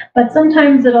sung. But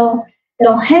sometimes it'll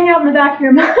hang out in the back of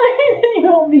your mind, and you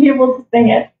won't be able to sing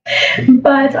it.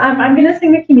 But I'm going to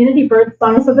sing the Community Bird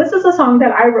song. So this is a song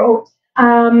that I wrote. You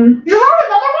wrote another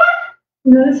one?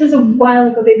 No, this is a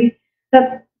while ago, baby.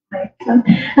 That's my son.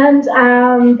 And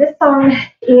this song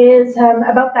is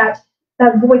about that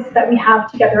voice that we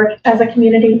have together as a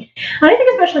community. And I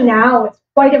think especially now, it's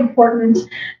quite important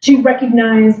to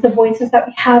recognize the voices that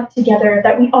we have together,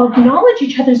 that we all acknowledge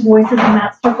each other's voices in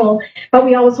that circle, but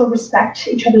we also respect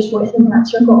each other's voices in that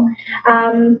circle.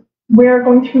 We're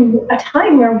going through a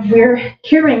time where we're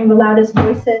hearing the loudest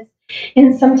voices,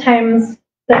 and sometimes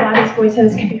the loudest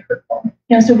voices can be hurtful.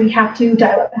 So we have to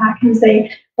dial it back and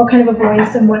say, what kind of a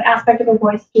voice and what aspect of a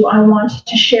voice do I want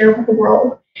to share with the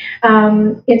world?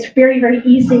 It's very, very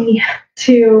easy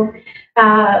to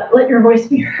let your voice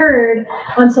be heard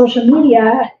on social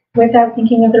media without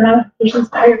thinking of the ramifications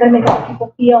of how you're going to make other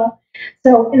people feel.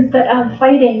 So instead of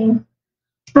fighting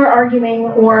or arguing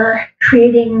or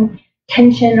creating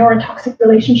tension or a toxic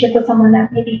relationship with someone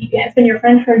that maybe has been your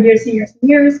friend for years and years and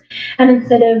years, and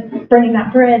instead of burning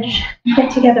that bridge,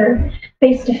 get together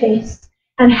face to face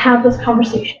and have those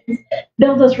conversations,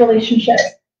 build those relationships.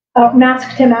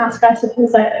 Mask to mask, I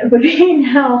suppose it would be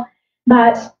now,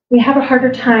 but we have a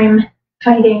harder time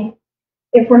fighting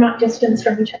if we're not distanced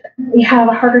from each other. We have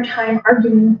a harder time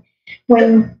arguing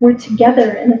when we're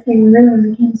together in the same room.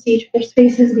 We can see each other's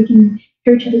faces, we can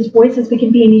hear each other's voices, we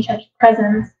can be in each other's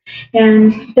presence.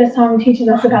 And this song teaches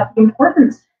us about the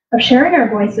importance of sharing our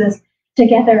voices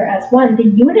together as one, the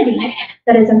unity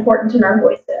that is important in our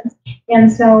voices.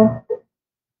 And so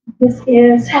this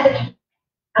is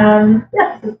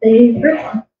this is a bird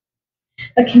song,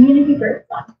 a community bird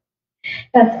song.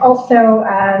 That's also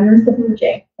the blue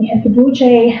jay. And the blue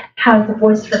jay has a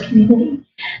voice for community.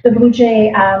 The blue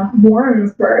jay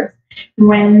warns birds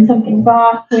when something's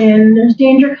off, when there's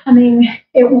danger coming.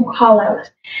 It will call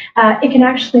out. It can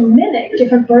actually mimic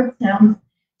different bird sounds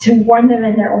to warn them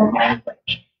in their own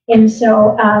language. And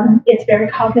so it's very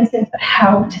cognizant of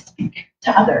how to speak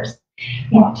to others.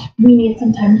 And we need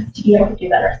sometimes to be able to do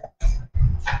that ourselves.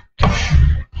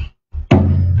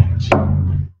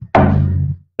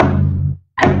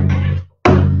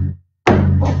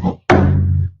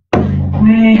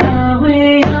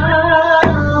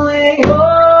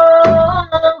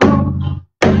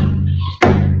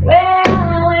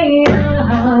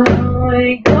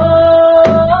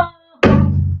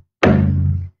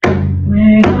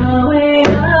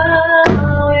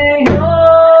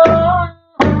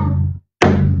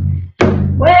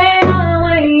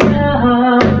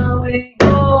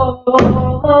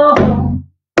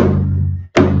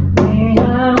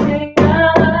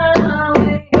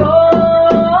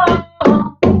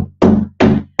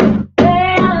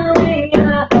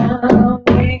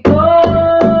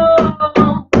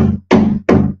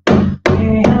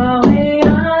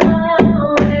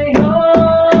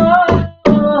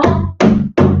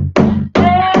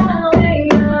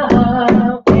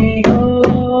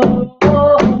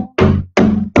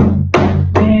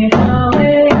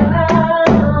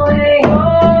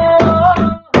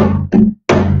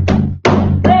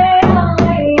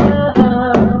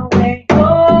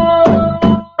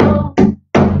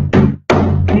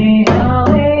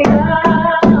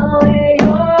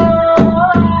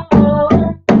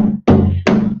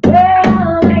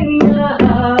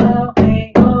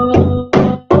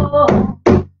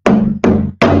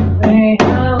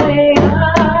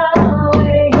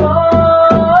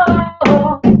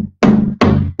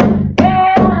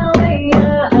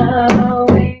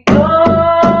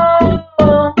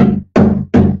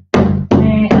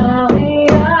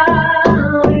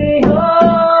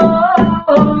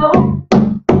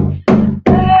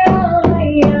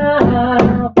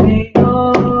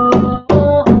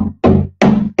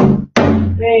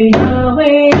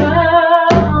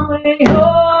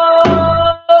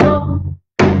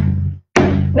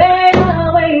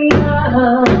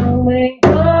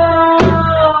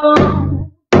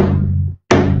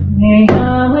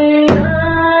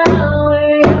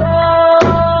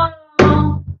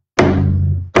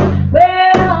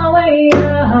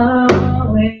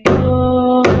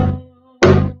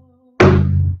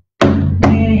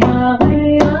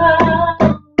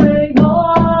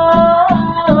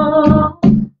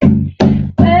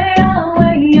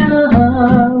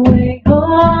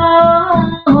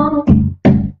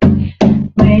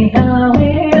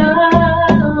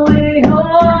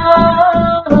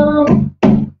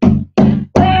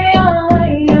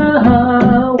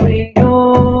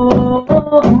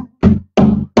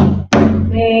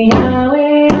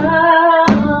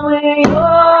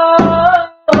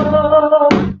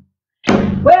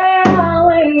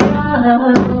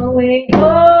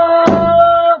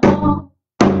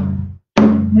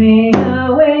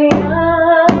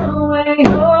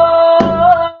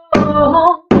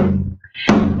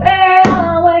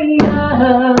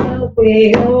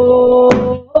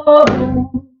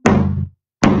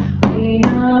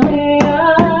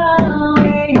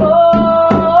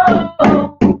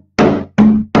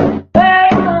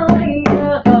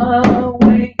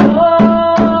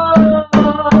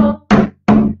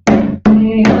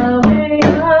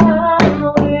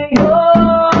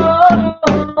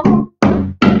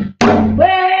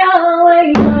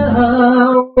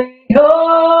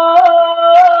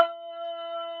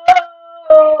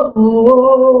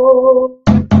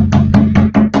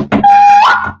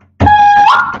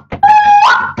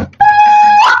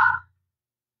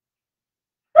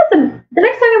 The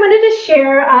next song I wanted to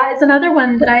share is another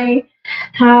one that I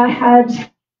had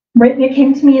written. It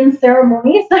came to me in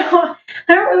ceremony, so I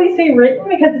don't really say written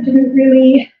because it didn't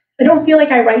really, I don't feel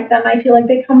like I write them. I feel like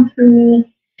they come through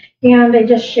me and I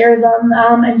just share them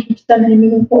and teach them in a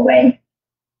meaningful way.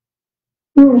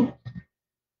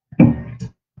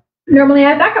 Normally I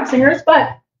have backup singers,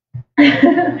 but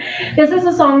this is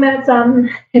a song that's,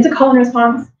 it's a call and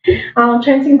response. I'll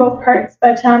try and sing both parts,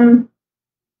 but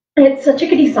it's a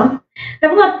chickadee song. I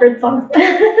have a lot of bird songs.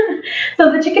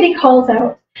 So the chickadee calls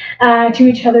out to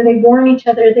each other. They warn each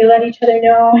other. They let each other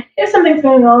know if something's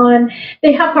going on.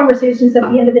 They have conversations at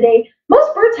the end of the day.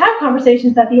 Most birds have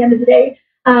conversations at the end of the day.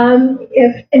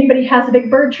 If anybody has a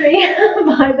big bird tree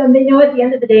by them, they know at the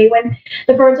end of the day when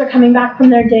the birds are coming back from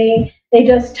their day, they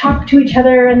just talk to each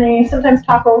other and they sometimes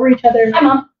talk over each other. Hi,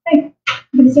 Mom. Hey,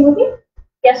 can I sing with you?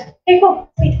 Yes. Hey, cool.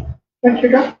 Sweet. You want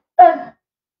your dog?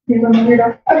 You're going to your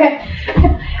dog. Okay.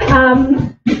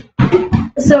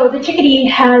 So the chickadee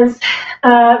has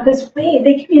this way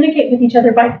they communicate with each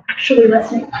other by actually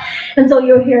listening. And so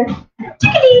you'll hear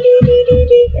chickadee dee dee dee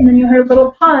dee, and then you'll hear a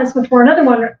little pause before another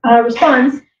one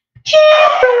responds,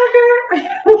 cheeseburger.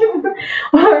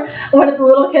 Or one of the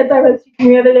little kids I was teaching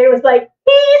the other day was like,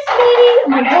 hey, sweetie.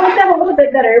 I'm like, I like that a little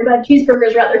bit better, but cheeseburger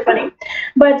is rather funny.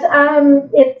 But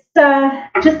it's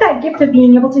just that gift of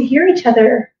being able to hear each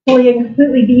other fully and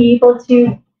completely, be able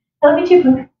to, love you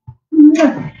too,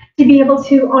 to be able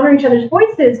to honor each other's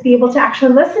voices, be able to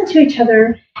actually listen to each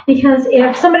other. Because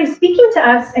if somebody's speaking to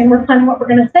us and we're planning what we're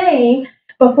going to say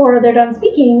before they're done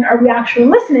speaking, are we actually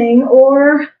listening,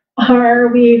 or are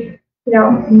we,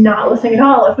 not listening at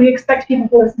all? If we expect people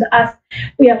to listen to us,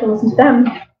 we have to listen to them.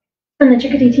 And the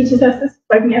chickadee teaches us this is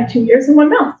why we have 2 ears and 1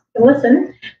 mouth. We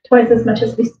listen twice as much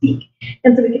as we speak.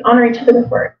 And so we can honor each other with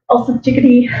words. Also, the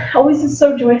chickadee always is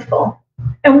so joyful.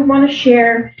 And we want to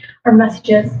share our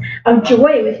messages of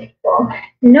joy with people.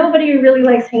 Nobody really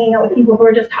likes hanging out with people who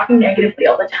are just talking negatively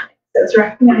all the time. So it's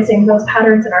recognizing those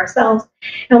patterns in ourselves.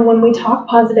 And when we talk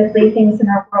positively, things in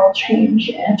our world change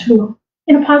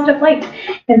in a positive light.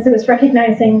 And so it's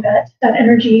recognizing that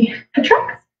energy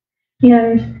attracts.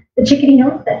 And the chickadee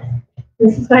knows this.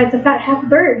 This is why it's a fat half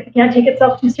bird. It can't take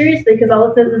itself too seriously because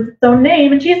all it says is its own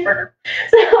name and cheeseburger.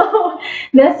 So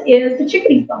this is the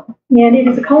chickadee song, and it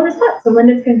is a call and response. So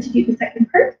Linda's going to do the second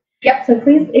part. Yep. So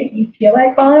please, if you feel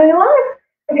like following along.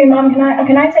 Okay, Mom,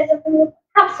 can I say something?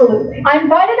 Absolutely. I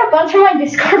invited a bunch of my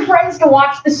Discord friends to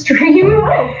watch the stream.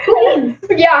 Oh, please.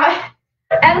 Yeah.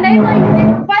 And they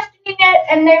were questioning it,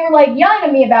 and they were yelling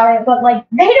at me about it, but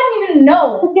they don't even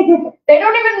know. They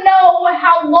don't even know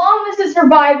how long this has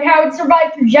survived, how it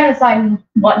survived through genocide and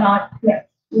whatnot. Yes,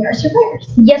 we are survivors.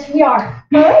 Yes, we are.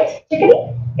 All right,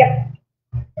 chickadee. Yep.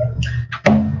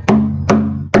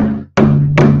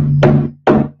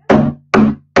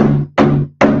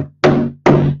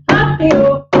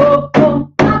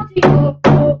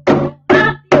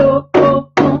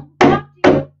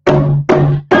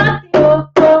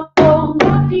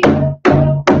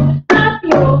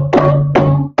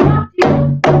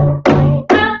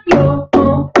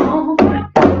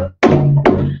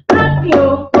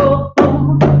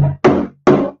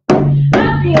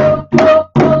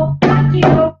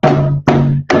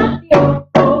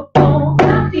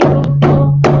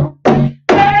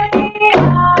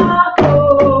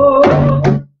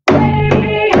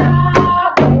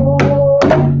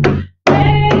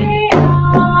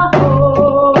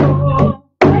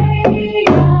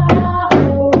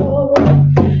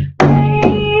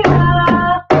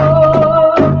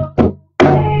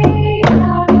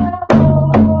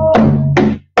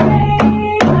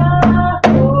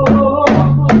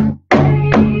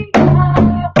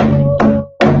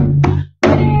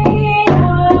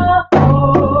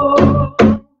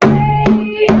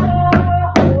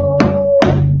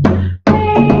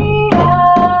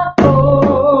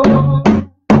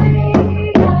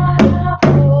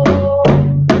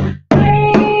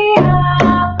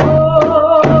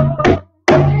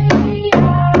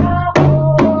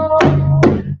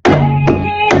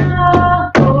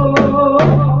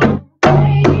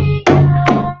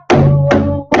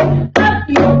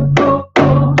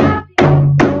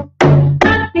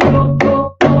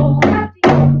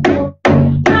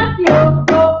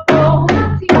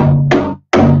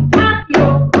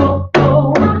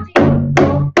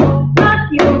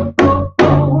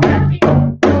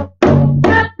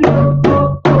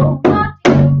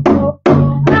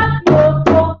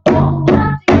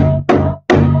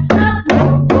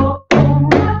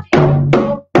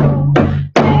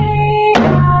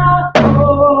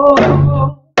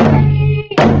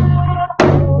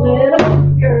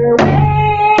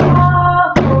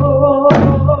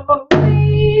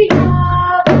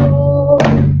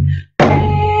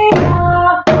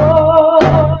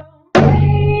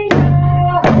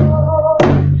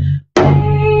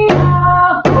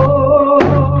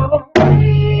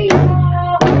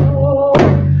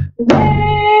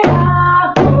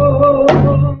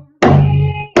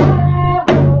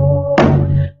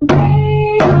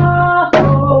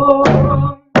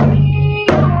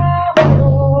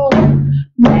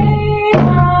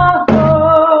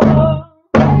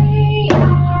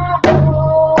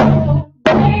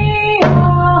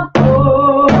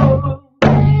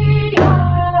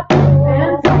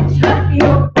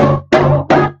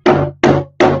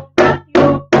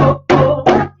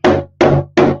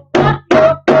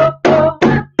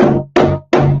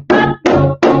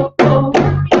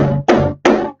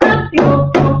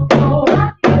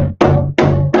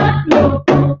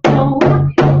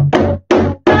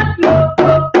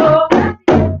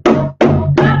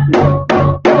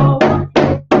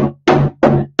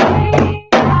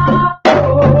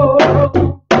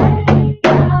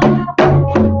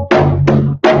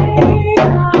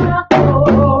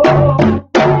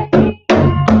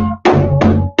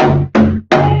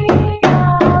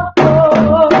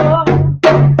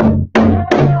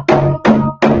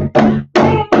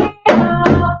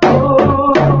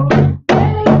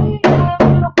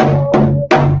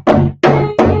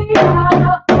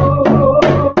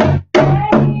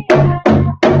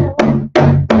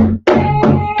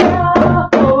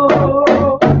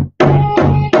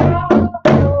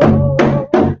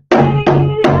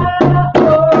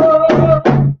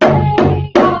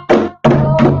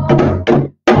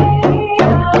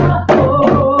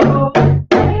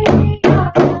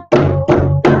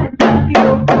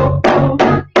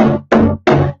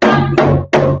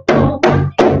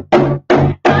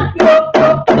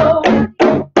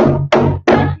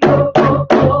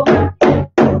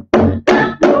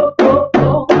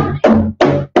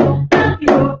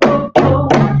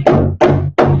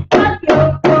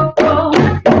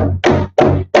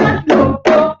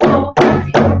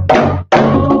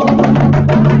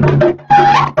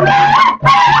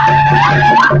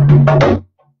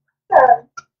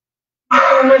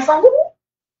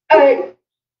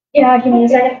 Yeah, give me a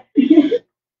second.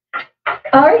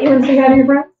 All right, you want to say hi to your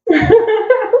friends?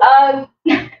 I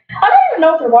don't even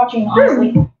know if they're watching,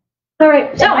 honestly. All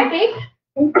right. So, I think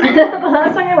the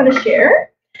last song I want to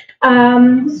share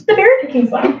this is the berry picking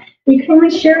song. You can only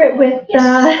share it with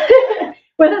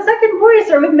with a second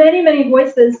voice or with many, many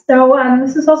voices. So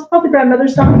this is also called the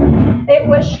grandmother's song. It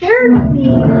was shared with me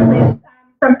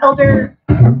from Elder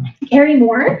Carrie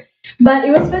Moore, but it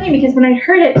was funny because when I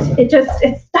heard it, it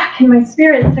stuck in my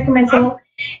spirit, it stuck in my soul.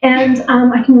 And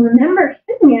I can remember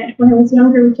hearing it when I was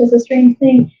younger, which is a strange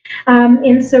thing.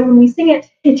 And so when we sing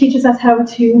it, it teaches us how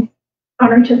to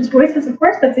honor each other's voices, of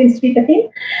course, that seems to be the theme.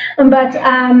 But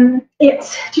it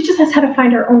teaches us how to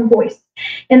find our own voice.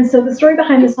 And so the story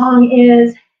behind the song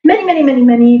is many, many, many,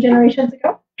 many generations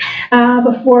ago,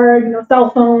 before cell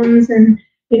phones and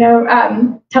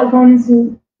telephones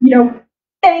and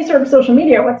any sort of social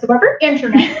media whatsoever.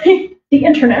 internet. The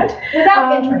internet.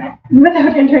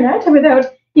 Without internet, without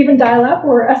even dial-up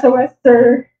or SOS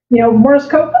or Morse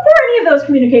code, before any of those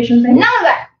communication things. None of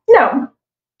that. No.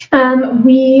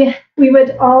 We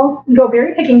would all go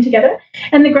berry picking together,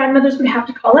 and the grandmothers would have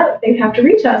to call out. They'd have to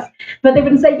reach us, but they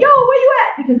wouldn't say, "Yo, where you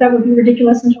at?" because that would be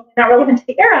ridiculous and totally not relevant to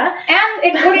the era. And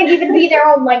it wouldn't even be their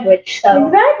own language. So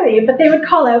exactly, but they would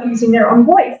call out using their own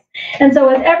voice. And so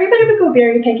as everybody would go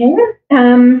berry picking,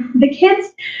 the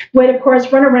kids would, of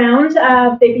course, run around.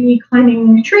 They'd be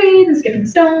climbing trees and skipping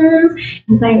stones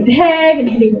and playing with the hay and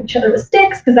hitting each other with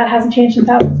sticks, because that hasn't changed in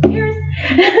thousands of years.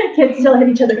 Kids still hit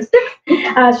each other with sticks.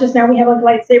 It's just now we have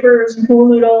like lightsabers and pool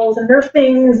noodles and Nerf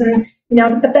things, and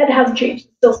the bed hasn't changed.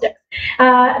 It's still sticks.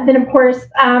 Then, of course,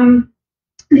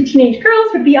 the teenage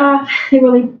girls would be off. They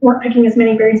really weren't picking as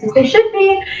many berries as they should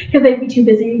be, because they'd be too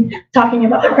busy talking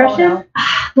about their crushes. No.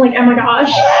 Like, oh my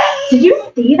gosh, did you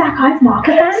see that guy's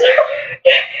moccasin?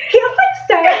 He was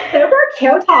like super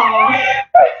cute.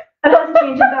 That hasn't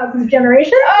changed in thousands of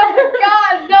generations. Oh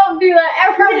God, don't do that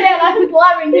ever again. I'm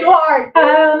laughing too hard.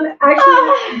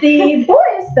 Actually, the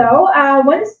boys, though,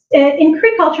 once in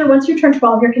Cree culture, once you turn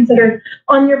 12, you're considered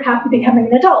on your path to becoming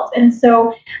an adult. And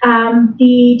so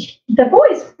the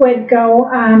boys would go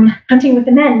hunting with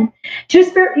the men. Two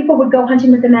spirit people would go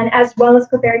hunting with the men, as well as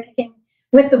go berry picking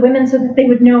with the women, so that they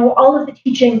would know all of the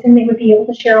teachings, and they would be able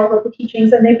to share all of the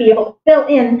teachings, and they'd be able to fill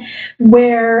in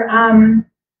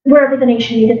wherever the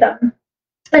nation needed them.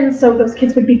 And so those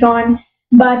kids would be gone.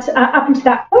 But up until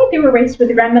that point, they were raised with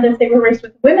the grandmothers, they were raised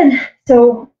with the women.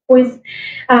 So boys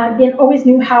always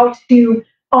knew how to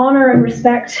honor and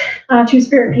respect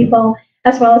two-spirit people,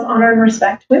 as well as honor and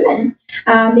respect women,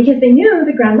 because they knew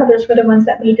the grandmothers were the ones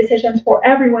that made decisions for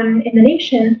everyone in the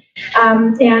nation.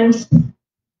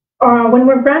 When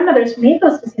grandmothers made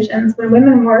those decisions, when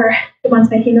women were the ones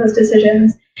making those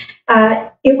decisions,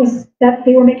 it was that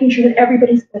they were making sure that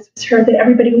everybody's voice was heard, that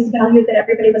everybody was valued, that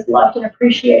everybody was loved and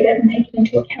appreciated and taken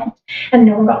into account, and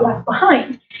no one got left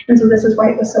behind. And so this is why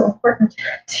it was so important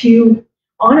to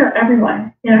honor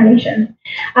everyone in our nation.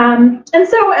 And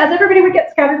so as everybody would get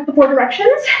scattered to the four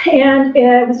directions, and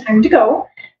it was time to go,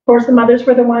 of course, the mothers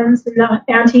were the ones, and the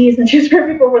aunties and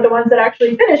two-spirit people were the ones that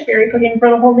actually finished berry cooking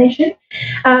for the whole nation.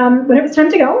 When it was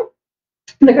time to go,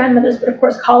 the grandmothers would, of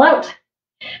course, call out.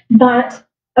 But,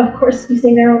 of course,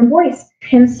 using their own voice.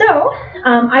 And so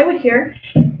I would hear,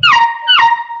 and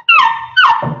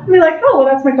be like, oh, well,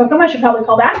 that's my kokum. I should probably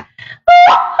call back.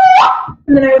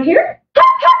 And then I would hear,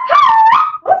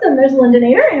 awesome, there's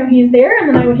Lindonator. I know he's there. And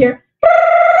then I would hear,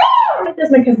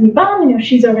 there's my cousin Yvonne. I know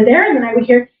she's over there. And then I would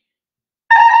hear,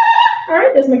 all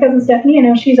right, there's my cousin Stephanie. I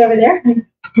know she's over there. There's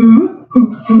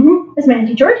my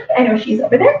Auntie George. I know she's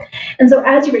over there. And so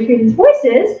as you would hear these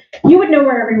voices, you would know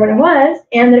where everyone was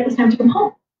and that it was time to come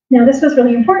home. Now, this was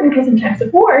really important because in times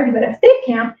of war, you would have safe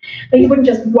camp, but you wouldn't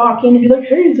just walk in and be like,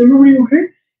 hey, is everybody okay?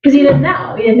 Because you didn't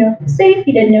know. You didn't know if it was safe.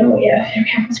 You didn't know if your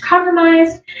camp was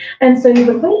compromised. And so you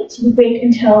would wait. You would wait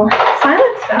until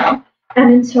silence fell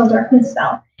and until darkness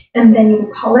fell. And then you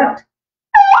would call out.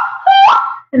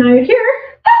 And I would hear,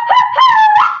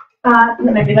 and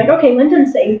then I'd be like, okay,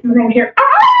 Lyndon's safe. And then I would hear,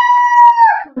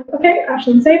 okay,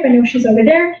 Ashlyn's safe. I know she's over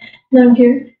there. And then I would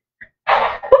hear,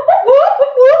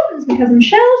 this is my cousin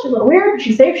Michelle. She's a little weird, but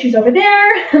she's safe. She's over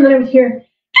there. And then I would hear,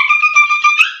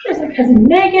 there's my cousin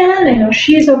Megan. I know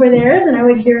she's over there. And then I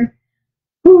would hear,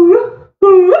 all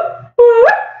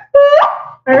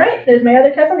right, there's my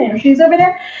other cousin. I know she's over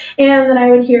there. And then I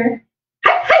would hear,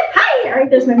 hi. All right,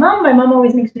 there's my mom. My mom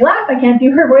always makes me laugh. I can't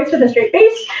do her voice with a straight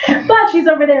face, but she's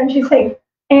over there and she's safe.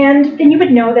 And then you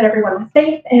would know that everyone was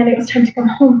safe and it was time to come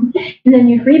home. And then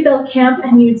you'd rebuild camp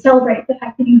and you'd celebrate the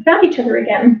fact that you found each other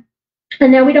again.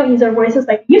 And now we don't use our voices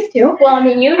like we used to. Well, I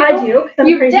mean, you do. I do.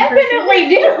 You definitely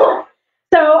do.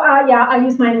 So yeah, I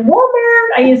use mine in Walmart.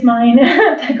 I use mine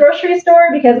at the grocery store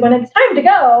because when it's time to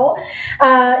go,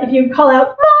 if you call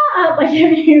out "Mom," like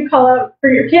if you call out for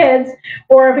your kids,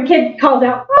 or if a kid calls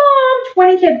out "Mom,"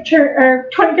 20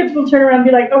 kids will turn around and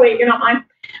be like, "Oh wait, you're not mine."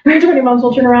 Or 20 moms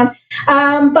will turn around.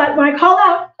 But when I call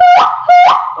out,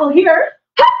 I'll hear.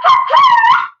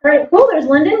 All right, cool. There's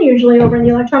Lyndon, usually over in the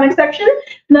electronics section,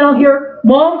 and then I'll hear,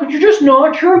 "Mom, could you just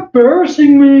not? You're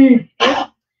embarrassing me."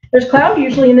 There's Cloud,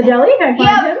 usually in the deli. I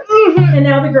find him. Mm-hmm. And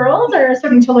now the girls are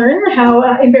starting to learn how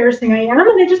embarrassing I am,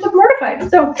 and they just look mortified.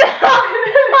 So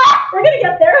we're going to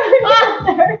get there.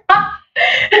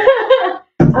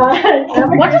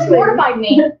 What does mortified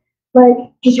mean? Like,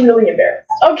 just really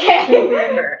embarrassed. Okay. Really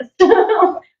embarrassed.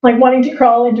 Like wanting to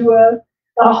crawl into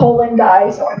a hole and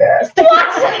die, so embarrassed.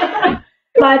 What?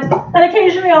 But and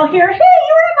occasionally I'll hear, "Hey,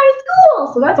 you were at my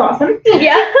school," so that's awesome.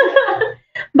 Yeah.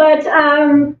 But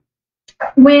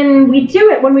when we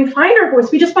do it, when we find our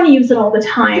voice, we just want to use it all the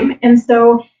time. And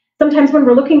so sometimes when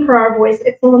we're looking for our voice,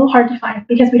 it's a little hard to find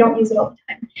because we don't use it all the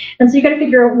time. And so you got to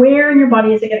figure out where in your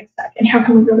body is it getting stuck and how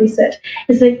can we release it?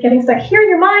 Is it getting stuck here in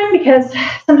your mind because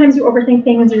sometimes you overthink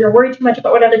things or you're worried too much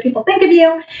about what other people think of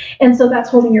you? And so that's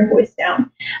holding your voice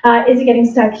down. Is it getting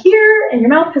stuck here in your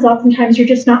mouth? Because oftentimes you're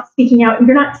just not speaking out and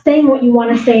you're not saying what you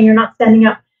want to say and you're not standing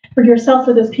up for yourself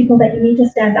or those people that you need to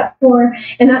stand up for,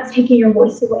 and that's taking your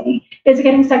voice away. Is it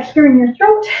getting stuck here in your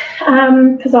throat?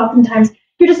 Because oftentimes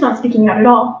you're just not speaking out at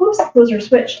all. Oops, those are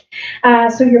switched.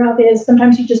 So your mouth is,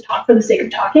 sometimes you just talk for the sake of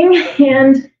talking,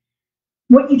 and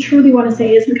what you truly want to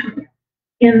say isn't coming out.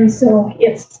 And so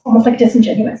it's almost like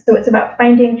disingenuous. So it's about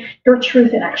finding your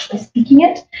truth and actually speaking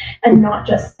it, and not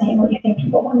just saying what you think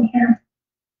people want to hear.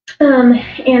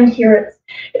 And here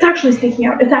it's actually speaking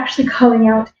out. It's actually calling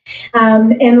out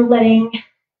and letting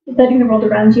the world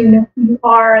around you know who you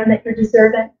are and that you're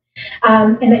deserving,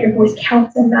 and that your voice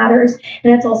counts and matters.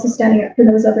 And it's also standing up for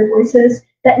those other voices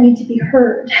that need to be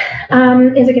heard.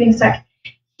 Is it getting stuck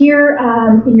here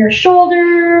in your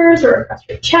shoulders or across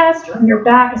your chest or in your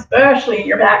back, especially in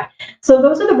your back? So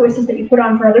those are the voices that you put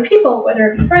on for other people,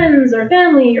 whether it be friends or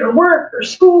family or work or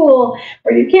school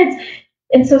or your kids.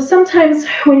 And so sometimes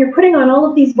when you're putting on all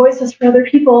of these voices for other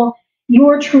people,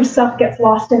 your true self gets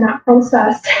lost in that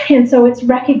process. And so it's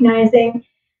recognizing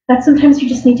that sometimes you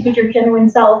just need to be your genuine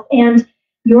self, and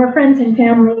your friends and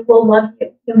family will love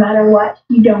you no matter what.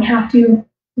 You don't have to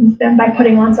lose them by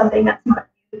putting on something that's not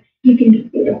you. You can be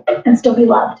you and still be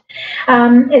loved.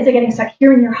 Is it getting stuck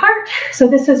here in your heart? So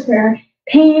this is where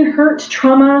pain, hurt,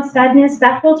 trauma, sadness,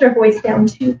 that holds our voice down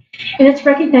too. And it's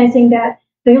recognizing that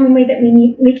the only way that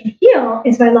we can heal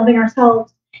is by loving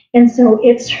ourselves. And so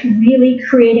it's really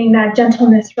creating that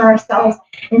gentleness for ourselves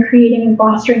and creating and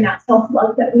fostering that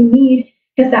self-love that we need,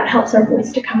 because that helps our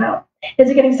voice to come out.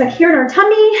 Is it getting stuck here in our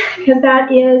tummy? Because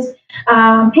that is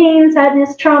pain,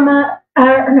 sadness, trauma,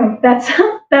 or no, that's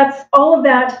all of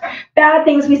that bad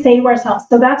things we say to ourselves.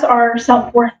 So that's our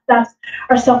self-worth, that's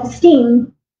our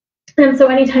self-esteem. And so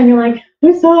anytime you're like,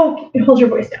 "I suck," it holds your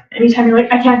voice down. Anytime you're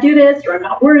like, "I can't do this," or "I'm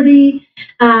not worthy,"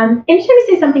 anytime you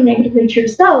say something negatively to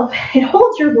yourself, it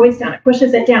holds your voice down, it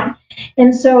pushes it down.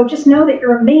 And so just know that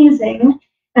you're amazing.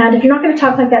 And if you're not going to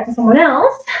talk like that to someone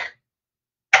else,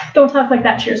 don't talk like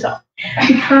that to yourself.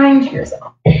 Be kind to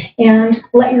yourself and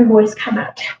let your voice come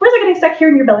out. Where's it getting stuck? Here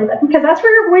in your belly button, because that's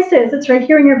where your voice is. It's right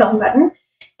here in your belly button.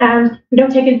 And you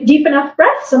don't take a deep enough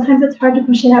breath, sometimes it's hard to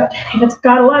push it out. If it's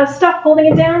got a lot of stuff holding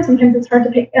it down, sometimes it's hard to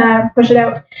push it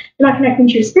out. You're not connecting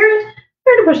to your spirit,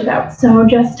 hard to push it out. So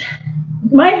just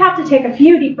might have to take a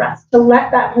few deep breaths to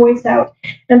let that voice out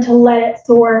and to let it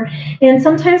soar. And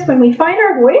sometimes when we find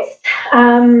our voice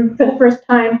for the first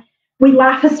time, we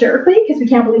laugh hysterically because we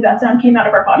can't believe that sound came out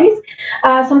of our bodies.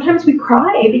 Sometimes we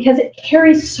cry because it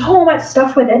carries so much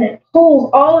stuff with it and it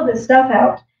pulls all of this stuff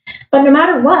out. But no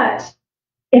matter what,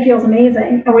 it feels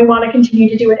amazing, and we want to continue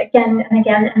to do it again and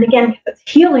again and again, because it's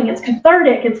healing, it's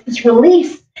cathartic, it's this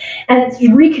release, and it's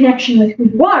reconnection with who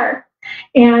you are.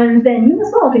 And then you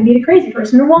as well can be the crazy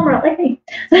person in Walmart like me.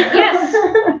 Yes.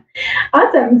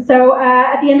 Awesome. So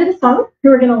at the end of the song,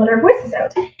 we're going to let our voices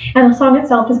out. And the song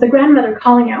itself is the grandmother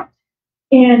calling out,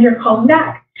 and you're calling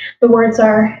back. The words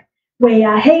are,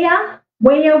 "Weya heya,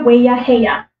 weya weya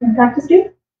heya." Want to practice,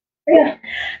 dude? Yeah.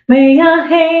 Weya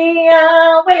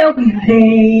heya, weya weya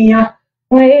heya,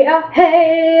 weya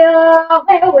heya,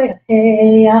 weya weya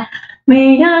heya,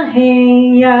 weya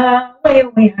heya, weya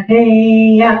weya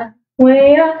heya,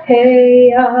 weya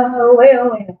heya, weya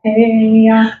weya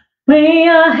heya,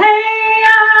 weya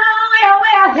heya, weya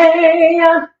weya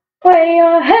heya, weya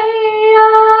heya,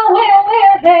 weya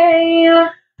weya heya,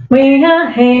 weya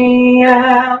heya,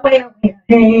 weya weya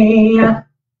heya.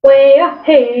 Way up,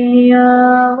 hey,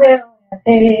 way up,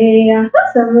 hey.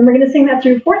 Awesome. And we're going to sing that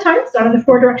through 4 times out of the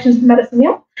 4 directions of the medicine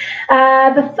wheel.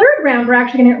 The third round, we're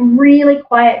actually going to get really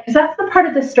quiet because that's the part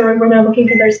of the story where they're looking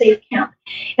for their safe camp.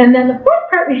 And then the fourth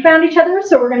part, we found each other,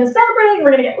 so we're going to celebrate, we're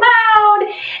going to get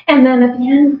loud, and then at the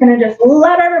end, we're going to just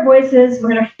let out our voices. We're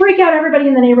going to freak out everybody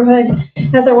in the neighborhood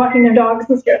as they're walking their dogs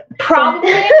and scare them. Probably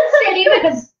in the city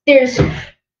because there's.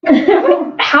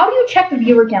 How do you check the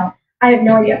viewer count? I have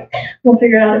no idea. We'll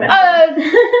figure it out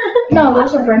eventually. No,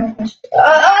 those are friends.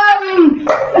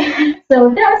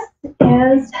 So this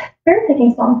is Fairy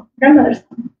Picking Song, grandmother's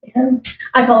song, and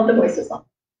I call it the Voices song.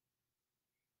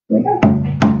 Here we go.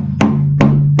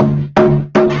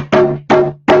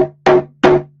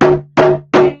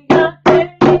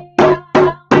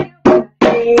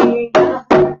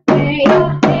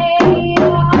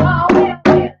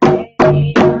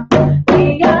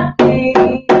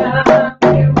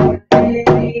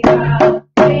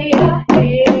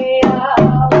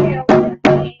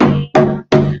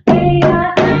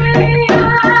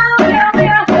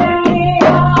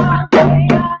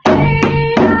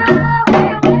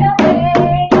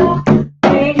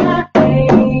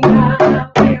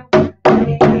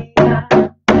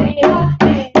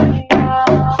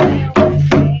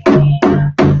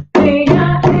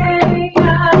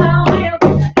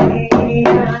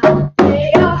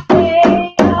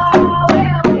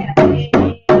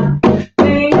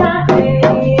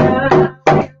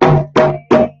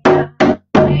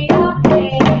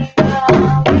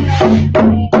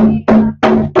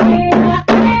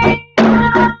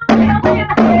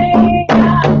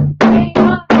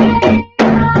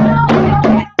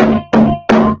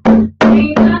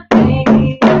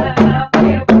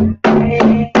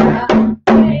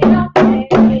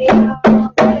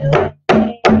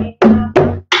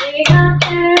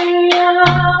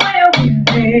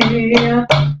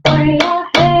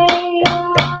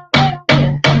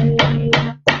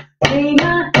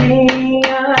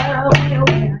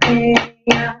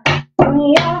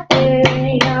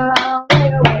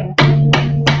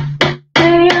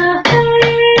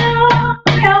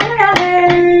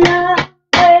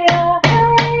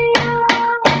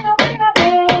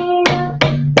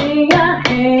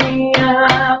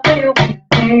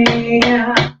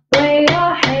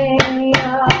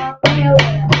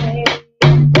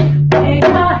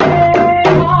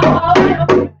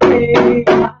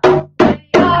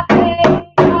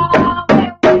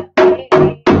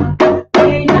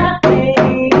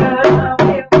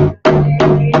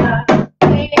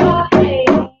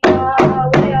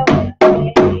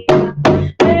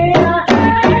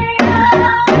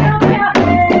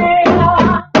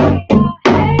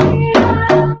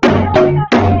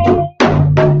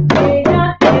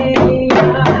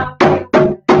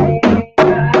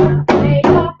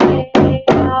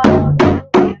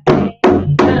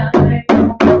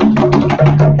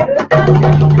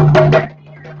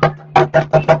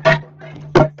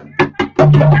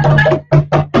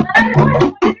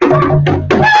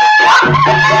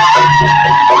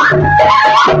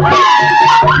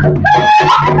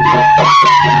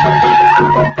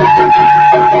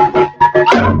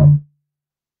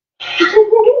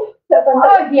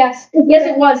 Yes,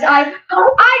 it was. I do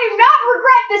not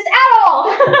regret this at all.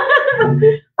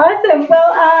 Awesome.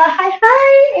 Well, hi,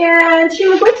 and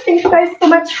Sheila Bush, thank you guys so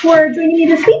much for joining me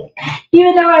this week.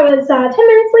 Even though I was 10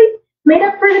 minutes late, made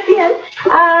up for it at the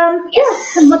end.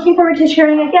 Yes, I'm looking forward to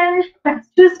sharing again next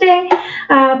Tuesday.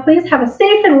 Please have a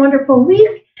safe and wonderful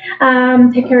week.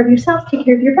 Take care of yourself, take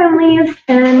care of your families,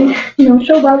 and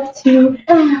show love to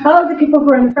all of the people who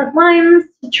are on the front lines,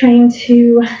 trying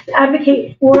to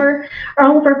advocate for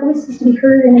all of our voices to be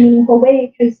heard in a meaningful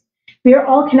way, because we are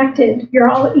all connected, we are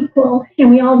all equal,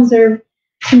 and we all deserve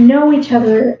to know each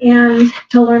other and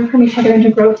to learn from each other and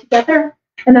to grow together.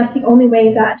 And that's the only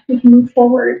way that we can move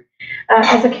forward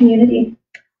as a community.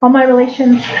 All my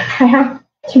relations I have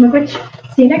to Miigwech.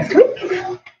 See you next week.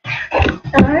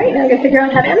 All right, now I gotta figure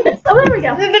out how to end this. Oh, there we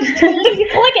go. Click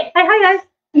it. Hi, guys.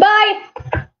 Bye.